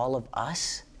fed all of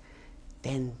us,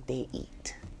 then they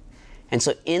eat. And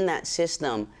so in that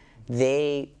system,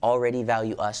 they already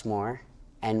value us more,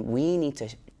 and we need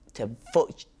to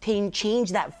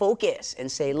change that focus and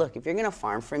say, look, if you're gonna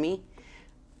farm for me,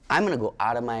 I'm gonna go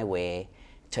out of my way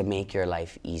to make your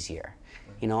life easier.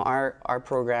 You know, our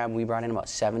program, we brought in about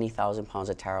 70,000 pounds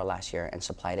of taro last year and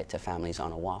supplied it to families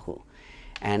on Oahu.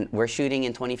 And we're shooting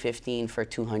in 2015 for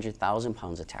 200,000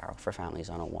 pounds of taro for families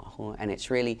on Oahu. And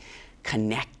it's really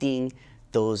connecting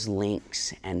those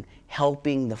links and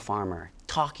helping the farmer,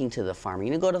 talking to the farmer.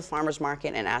 You go to the farmer's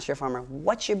market and ask your farmer,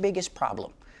 what's your biggest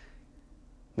problem?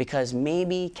 Because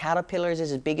maybe caterpillars is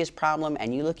his biggest problem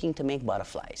and you're looking to make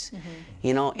butterflies.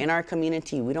 You know, in our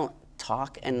community, we don't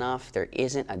talk enough. There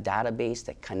isn't a database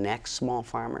that connects small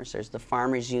farmers. There's the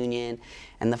Farmers Union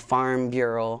and the Farm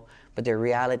Bureau, but the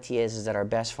reality is that our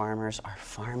best farmers are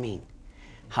farming.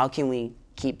 How can we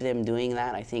keep them doing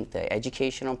that? I think the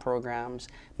educational programs,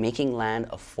 making land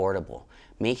affordable,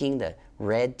 making the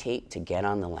red tape to get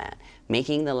on the land,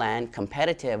 making the land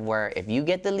competitive where if you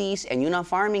get the lease and you're not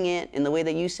farming it in the way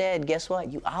that you said, guess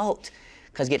what? You out.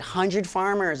 Because get 100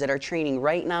 farmers that are training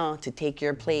right now to take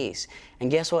your place.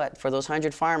 And guess what? For those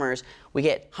 100 farmers, we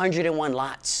get 101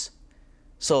 lots.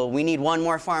 So we need one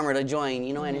more farmer to join,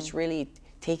 you know, and it's really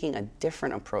taking a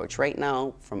different approach. Right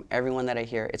now, from everyone that I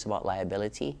hear, it's about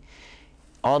liability.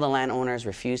 All the landowners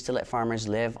refuse to let farmers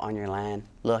live on your land.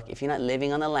 Look, if you're not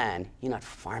living on the land, you're not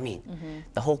farming.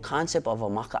 The whole concept of a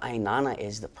maka'ainana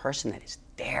is the person that is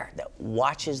there, that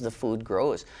watches the food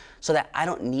grows, so that I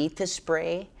don't need to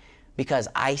spray because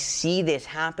I see this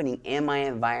happening in my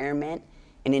environment,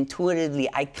 and intuitively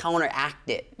I counteract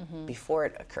it before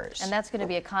it occurs. And that's going to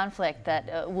be a conflict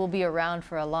that will be around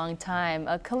for a long time.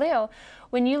 Kaleo,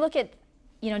 when you look at,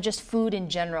 you know, just food in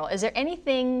general, is there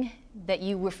anything that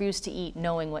you refuse to eat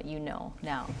knowing what you know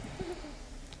now?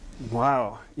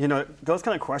 Wow, you know, those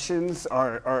kind of questions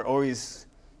are always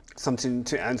something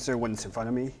to answer when it's in front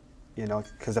of me, you know,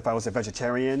 because if I was a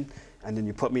vegetarian and then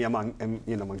you put me in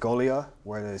you know, Mongolia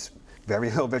where there's very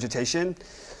little vegetation,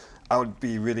 I would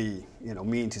be really, you know,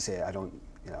 mean to say I don't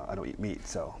eat meat.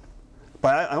 So,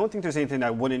 but I don't think there's anything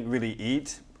I wouldn't really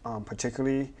eat,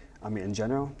 particularly. I mean, in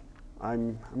general,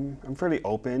 I'm fairly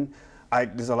open.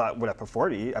 There's a lot what I prefer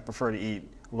to eat. I prefer to eat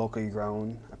locally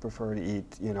grown. I prefer to eat,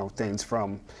 you know, things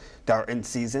that are in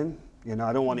season. You know,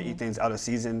 I don't want to eat things out of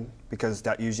season because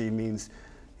that usually means,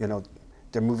 you know,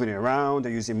 they're moving it around.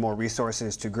 They're using more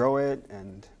resources to grow it,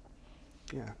 and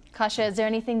yeah. Kasha, is there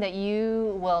anything that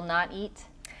you will not eat?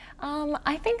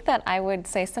 I think that I would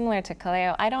say similar to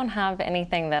Kaleo, I don't have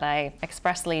anything that I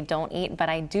expressly don't eat, but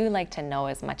I do like to know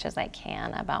as much as I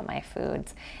can about my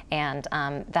foods. And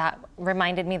that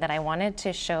reminded me that I wanted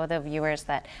to show the viewers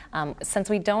that since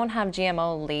we don't have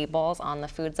GMO labels on the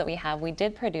foods that we have, we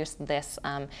did produce this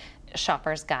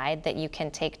shopper's guide that you can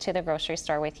take to the grocery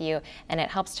store with you, and it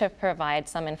helps to provide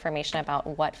some information about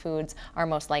what foods are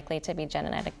most likely to be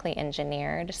genetically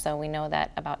engineered. So we know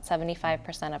that about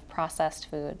 75% of processed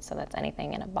foods, so that's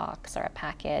anything in a box or a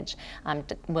package,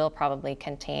 will probably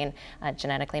contain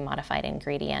genetically modified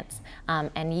ingredients.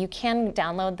 And you can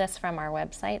download this from our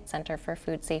website,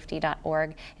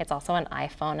 centerforfoodsafety.org. It's also an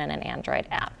iPhone and an Android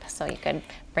app, so you could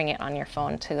bring it on your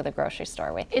phone to the grocery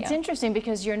store with you. It's interesting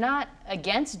because you're not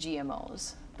against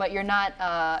GMOs, but you're not,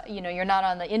 you're not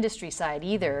on the industry side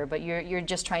either. But you're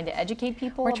just trying to educate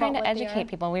people. We're trying to educate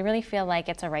people. We really feel like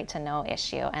it's a right to know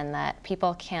issue, and that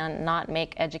people cannot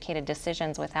make educated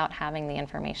decisions without having the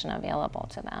information available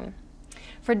to them.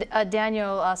 For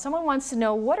Daniel, someone wants to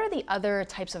know, what are the other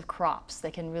types of crops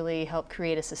that can really help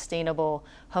create a sustainable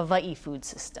Hawaii food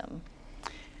system?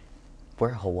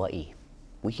 We're Hawaii.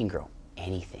 We can grow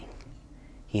anything.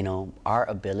 You know, our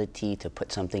ability to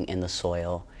put something in the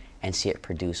soil and see it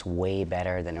produce way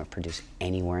better than it would produce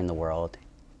anywhere in the world.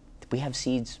 We have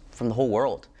seeds from the whole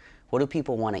world. What do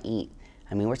people want to eat?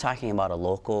 I mean, we're talking about a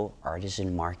local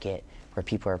artisan market where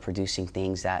people are producing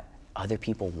things that other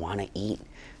people want to eat.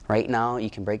 Right now, you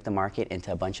can break the market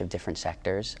into a bunch of different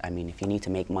sectors. I mean, if you need to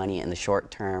make money in the short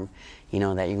term, you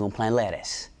know that you're going to plant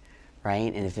lettuce,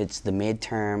 right? And if it's the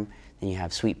mid-term, then you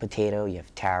have sweet potato, you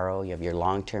have taro, you have your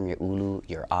long-term, your ulu,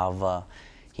 your ava.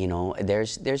 You know,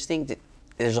 there's things that,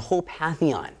 there's a whole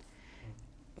pantheon.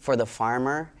 For the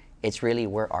farmer, it's really,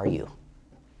 where are you?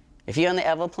 If you're on the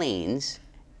Ava Plains,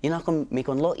 you're not going to make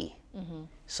on lo'i.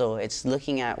 So it's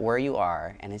looking at where you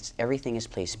are, and it's everything is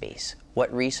place-based.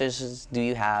 What resources do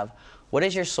you have? What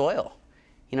is your soil?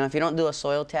 You know, if you don't do a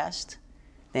soil test,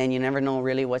 then you never know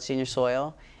really what's in your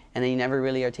soil. And then you never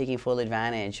really are taking full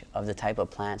advantage of the type of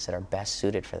plants that are best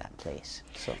suited for that place.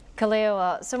 So,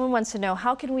 Kaleo, someone wants to know,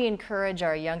 how can we encourage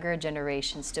our younger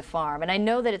generations to farm? And I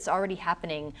know that it's already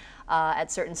happening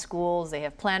at certain schools. They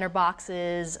have planter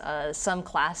boxes. Some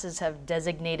classes have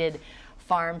designated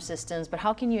farm systems. But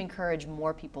how can you encourage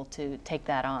more people to take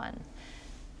that on?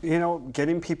 You know,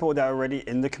 getting people that are already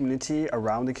in the community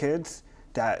around the kids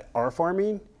that are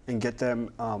farming and get them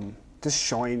just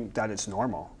showing that it's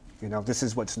normal. You know, this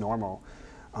is what's normal.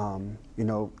 You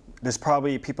know, there's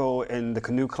probably people in the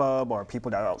canoe club or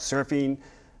people that are out surfing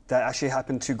that actually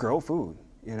happen to grow food,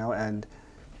 you know, and,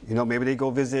 you know, maybe they go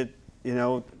visit, you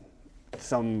know,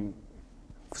 some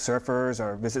surfers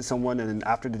or visit someone, and then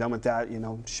after they're done with that, you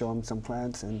know, show them some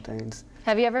plants and things.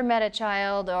 Have you ever met a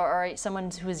child or someone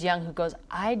who's young who goes,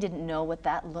 I didn't know what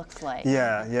that looked like?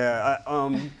 Yeah, yeah.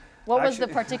 What was the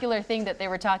particular thing that they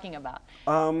were talking about?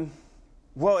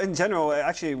 Well, in general,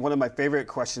 actually, one of my favorite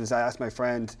questions I asked my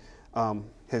friend,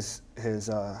 his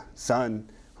son,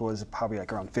 who was probably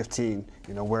like around 15,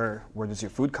 you know, where does your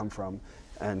food come from?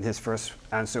 And his first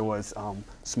answer was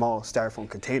small styrofoam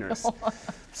containers.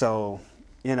 So,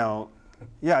 you know,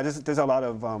 yeah, there's a lot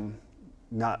of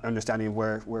not understanding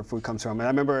where food comes from. And I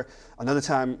remember another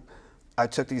time I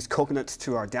took these coconuts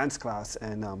to our dance class,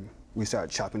 and we started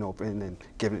chopping open and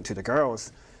giving it to the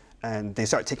girls. And they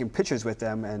started taking pictures with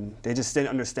them, and they just didn't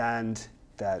understand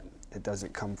that it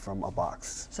doesn't come from a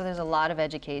box. So there's a lot of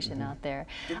education out there.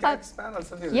 Can I expand on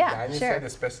something that Daniel said,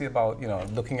 especially about, you know,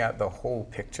 looking at the whole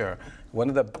picture? One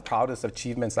of the proudest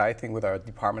achievements, I think, with our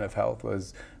Department of Health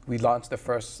was we launched the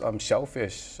first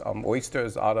shellfish,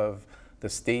 oysters out of the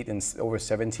state in over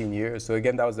 17 years. So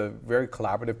again, that was a very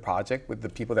collaborative project with the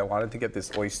people that wanted to get this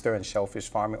oyster and shellfish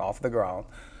farming off the ground.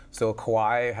 So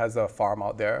Kauai has a farm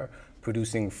out there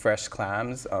producing fresh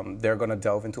clams. They're going to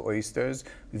delve into oysters.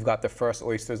 We've got the first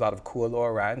oysters out of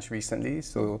Kualoa Ranch recently.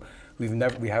 So we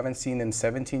haven't seen in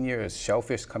 17 years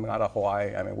shellfish coming out of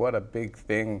Hawaii. I mean, what a big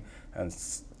thing. And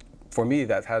for me,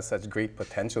 that has such great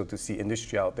potential to see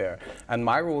industry out there. And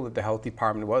my role at the health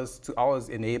department was to always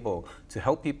enable, to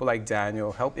help people like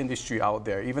Daniel, help industry out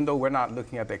there, even though we're not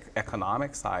looking at the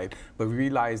economic side, but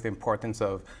realize the importance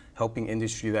of helping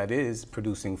industry that is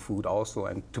producing food also,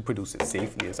 and to produce it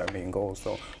safely is our main goal.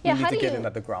 So we need to get in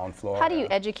at the ground floor. How do you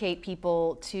educate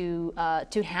people to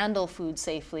handle food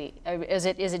safely? Is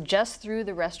it just through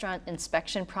the restaurant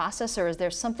inspection process, or is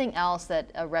there something else that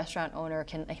a restaurant owner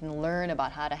can learn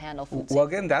about how to handle food safely? Well,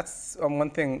 again, that's one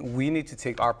thing. We need to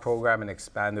take our program and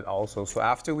expand it also. So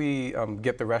after we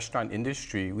get the restaurant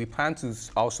industry, we plan to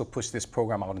also push this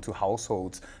program out into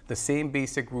households. The same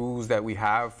basic rules that we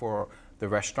have for the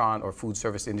restaurant or food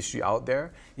service industry out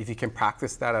there. If you can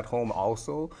practice that at home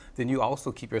also, then you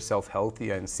also keep yourself healthy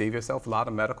and save yourself a lot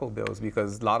of medical bills,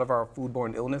 because a lot of our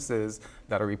foodborne illnesses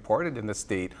that are reported in the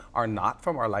state are not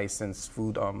from our licensed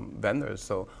food vendors.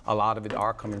 So a lot of it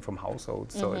are coming from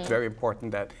households. So it's very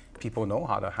important that people know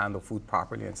how to handle food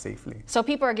properly and safely. So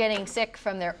people are getting sick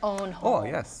from their own home. Oh,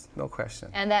 yes, no question.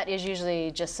 And that is usually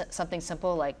just something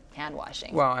simple like hand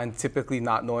washing. Well, and typically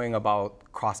not knowing about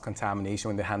cross-contamination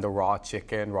when they handle raw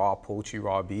chicken, raw poultry,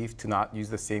 raw beef, to not use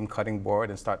the same cutting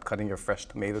board and start cutting your fresh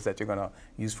tomatoes that you're going to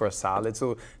use for a salad.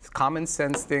 So it's common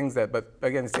sense things that, but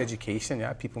again, it's education.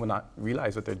 Yeah, people will not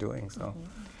realize what they're doing. So,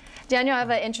 Daniel, I have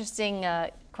an interesting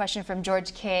question from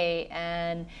George K.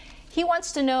 And he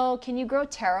wants to know, can you grow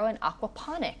taro in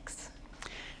aquaponics?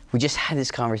 We just had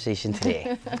this conversation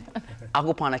today.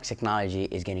 Aquaponics technology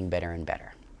is getting better and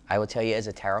better. I will tell you as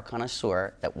a taro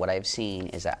connoisseur that what I've seen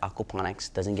is that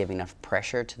aquaponics doesn't give enough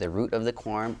pressure to the root of the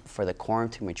corm for the corm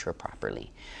to mature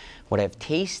properly. What I've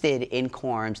tasted in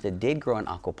corms that did grow in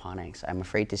aquaponics, I'm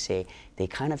afraid to say, they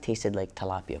kind of tasted like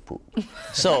tilapia poop.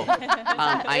 So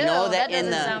I know that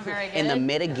in the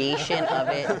mitigation of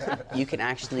it, you can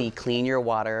actually clean your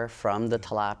water from the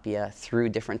tilapia through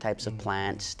different types of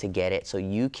plants to get it. So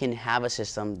you can have a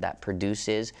system that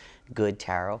produces good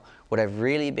taro. What I've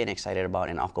really been excited about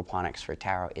in aquaponics for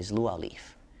taro is luau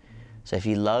leaf. So if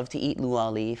you love to eat luau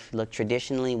leaf, look,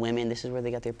 traditionally women, this is where they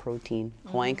got their protein.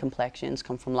 Hawaiian complexions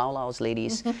come from lauaus,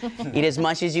 ladies. Eat as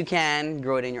much as you can,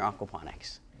 grow it in your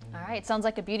aquaponics. All right, sounds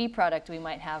like a beauty product we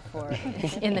might have for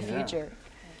in the future.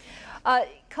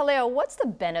 Kaleo, what's the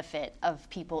benefit of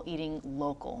people eating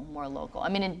local, more local? I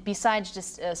mean, and besides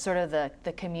just sort of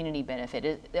the community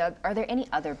benefit, are there any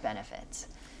other benefits?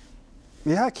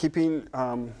 Yeah, keeping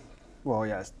well,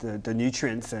 yes, the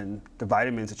nutrients and the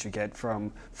vitamins that you get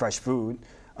from fresh food.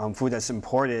 Food that's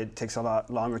imported takes a lot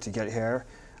longer to get here.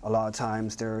 A lot of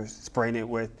times they're spraying it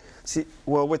with,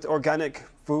 with organic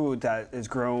food that is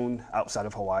grown outside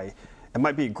of Hawaii. It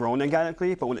might be grown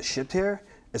organically, but when it's shipped here,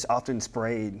 it's often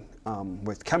sprayed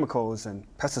with chemicals and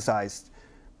pesticides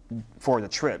for the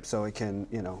trip, so it can,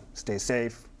 stay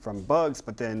safe from bugs,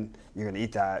 but then you're gonna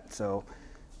eat that. So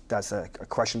that's a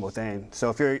questionable thing. So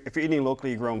if you're eating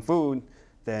locally grown food,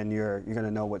 then you're going to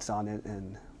know what's on it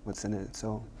and what's in it.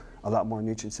 So a lot more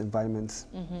nutrients and vitamins.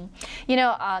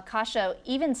 Kasha,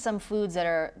 even some foods that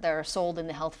are sold in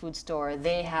the health food store,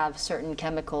 they have certain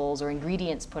chemicals or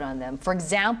ingredients put on them. For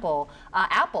example,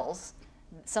 apples,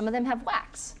 some of them have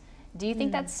wax. Do you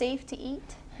think that's safe to eat?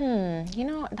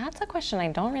 That's a question I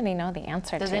don't really know the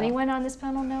answer to. Does anyone on this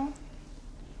panel know?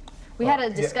 We had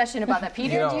a discussion about that.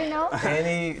 Peter, do you know?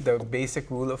 The basic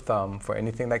rule of thumb for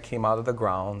anything that came out of the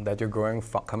ground that you're growing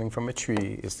coming from a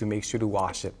tree is to make sure to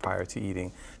wash it prior to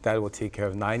eating. That will take care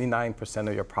of 99%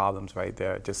 of your problems right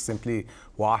there. Just simply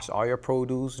wash all your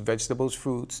produce, vegetables,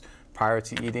 fruits prior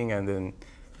to eating, and then,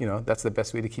 that's the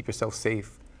best way to keep yourself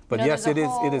safe. But yes, it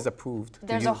is approved.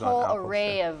 There's a whole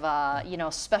array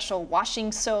of special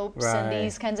washing soaps and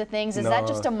these kinds of things. Is that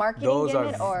just a marketing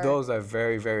gimmick, or those are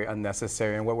very, very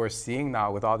unnecessary? And what we're seeing now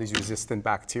with all these resistant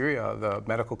bacteria, the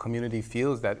medical community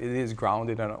feels that it is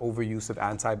grounded in an overuse of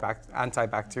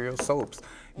antibacterial soaps.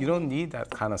 You don't need that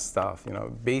kind of stuff.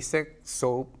 Basic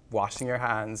soap, washing your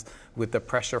hands with the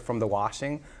pressure from the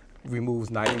washing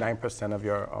removes 99% of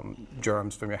your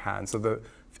germs from your hands. So the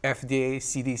FDA,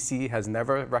 CDC has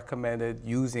never recommended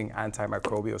using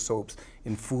antimicrobial soaps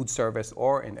in food service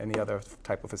or in any other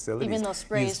type of facilities. Even those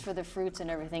sprays for the fruits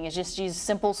and everything, is just use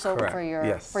simple soap for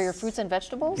your fruits and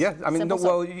vegetables? Yeah, I mean,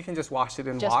 you can just wash it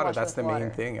in water. That's the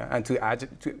main thing. And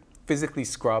to physically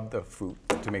scrub the fruit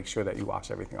to make sure that you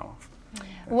wash everything off.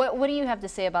 What do you have to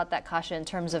say about that, Kasha, in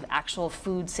terms of actual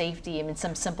food safety? I mean,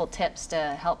 some simple tips to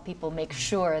help people make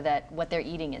sure that what they're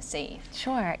eating is safe.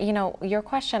 Sure. Your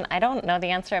question, I don't know the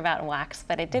answer about wax,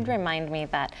 but it did remind me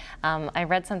that I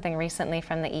read something recently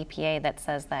from the EPA that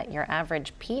says that your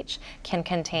average peach can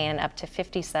contain up to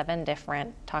 57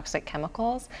 different toxic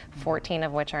chemicals, 14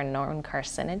 of which are known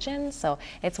carcinogens. So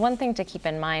it's one thing to keep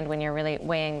in mind when you're really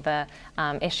weighing the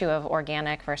issue of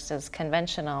organic versus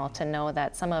conventional, to know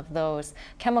that some of those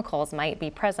chemicals might be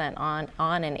present on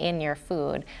and in your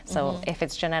food. So if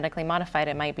it's genetically modified,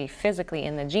 it might be physically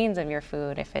in the genes of your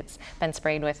food. If it's been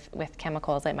sprayed with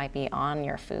chemicals, it might be on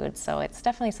your food. So it's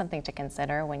definitely something to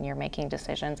consider when you're making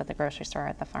decisions at the grocery store or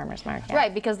at the farmer's market.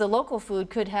 Right, because the local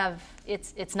food could have,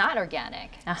 it's not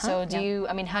organic. So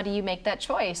how do you make that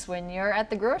choice when you're at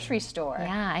the grocery store?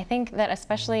 Yeah, I think that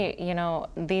especially,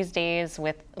 these days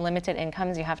with limited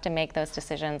incomes, you have to make those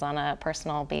decisions on a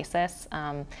personal basis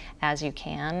as as you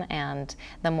can, and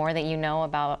the more that you know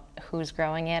about who's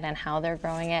growing it and how they're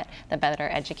growing it, the better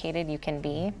educated you can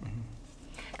be.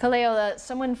 Kaleo,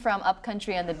 someone from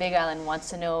upcountry on the Big Island wants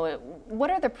to know, what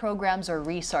are the programs or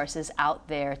resources out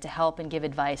there to help and give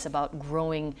advice about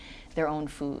growing their own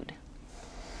food?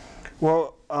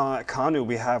 Well, at Kanu,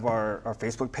 we have our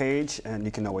Facebook page, and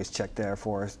you can always check there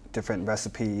for different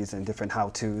recipes and different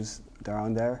how-tos that are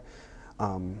on there.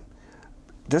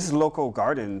 There's local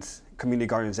gardens, community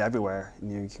gardens everywhere.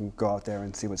 And you can go out there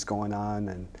and see what's going on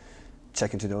and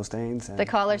check into those things. And the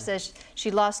caller says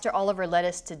she lost all of her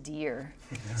lettuce to deer.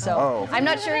 So I'm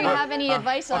not sure you have any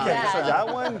advice on that. So that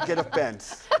one, get a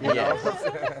fence. You know?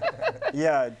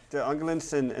 Yeah, the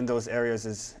ungulates in those areas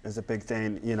is a big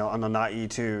thing. You know, on the Na'i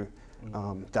too,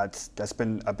 that's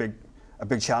been a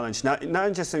big challenge.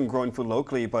 Not just in growing food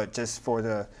locally, but just for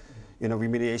the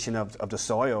remediation of the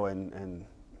soil, and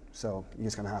so you're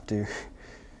just gonna have to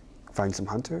find some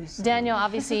hunters. Daniel,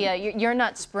 obviously you're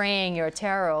not spraying your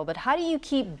taro, but how do you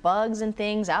keep bugs and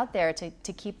things out there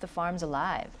to keep the farms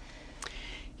alive?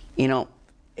 You know,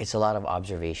 it's a lot of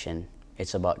observation.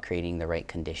 It's about creating the right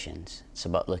conditions. It's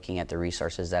about looking at the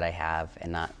resources that I have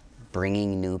and not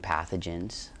bringing new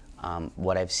pathogens.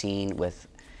 What I've seen with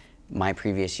my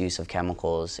previous use of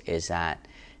chemicals is that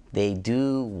they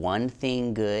do one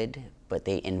thing good, but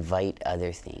they invite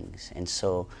other things. And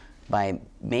so by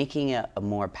making a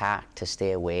more pact to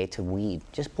stay away, to weed,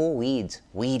 just pull weeds,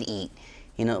 weed eat.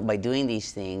 You know, by doing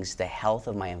these things, the health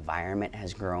of my environment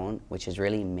has grown, which has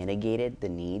really mitigated the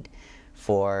need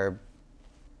for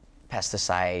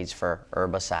pesticides, for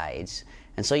herbicides.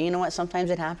 And so, you know what, sometimes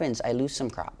it happens, I lose some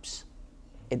crops.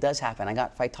 It does happen. I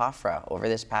got Phytophthora over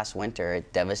this past winter.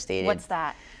 It devastated. What's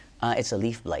that? It's a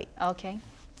leaf blight. Okay.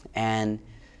 And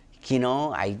you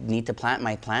know, I need to plant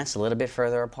my plants a little bit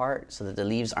further apart so that the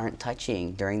leaves aren't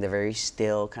touching during the very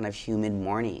still, kind of humid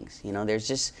mornings. You know, there's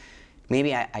just,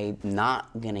 maybe I'm not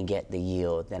gonna get the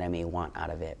yield that I may want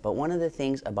out of it. But one of the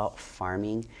things about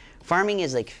farming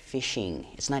is like fishing,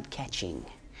 it's not catching,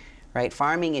 right?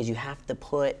 Farming is you have to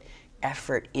put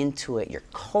effort into it. You're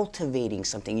cultivating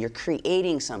something, you're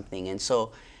creating something. And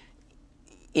so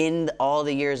in all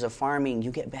the years of farming, you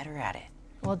get better at it.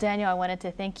 Well, Daniel, I wanted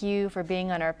to thank you for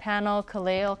being on our panel.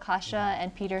 Kaleo, Kasha,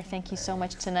 and Peter, thank you so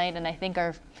much tonight. And I think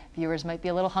our viewers might be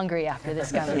a little hungry after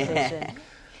this conversation.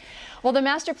 Well, the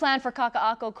master plan for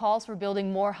Kaka'ako calls for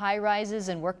building more high-rises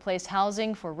and workplace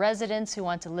housing for residents who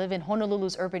want to live in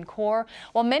Honolulu's urban core.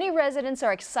 While many residents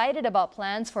are excited about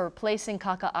plans for replacing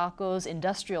Kaka'ako's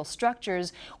industrial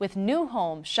structures with new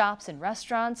homes, shops, and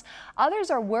restaurants, others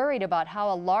are worried about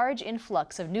how a large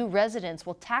influx of new residents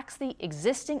will tax the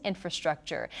existing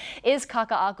infrastructure. Is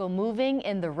Kaka'ako moving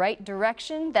in the right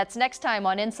direction? That's next time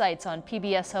on Insights on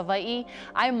PBS Hawaii.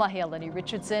 I'm Mahealani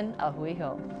Richardson. Ahui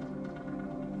ho.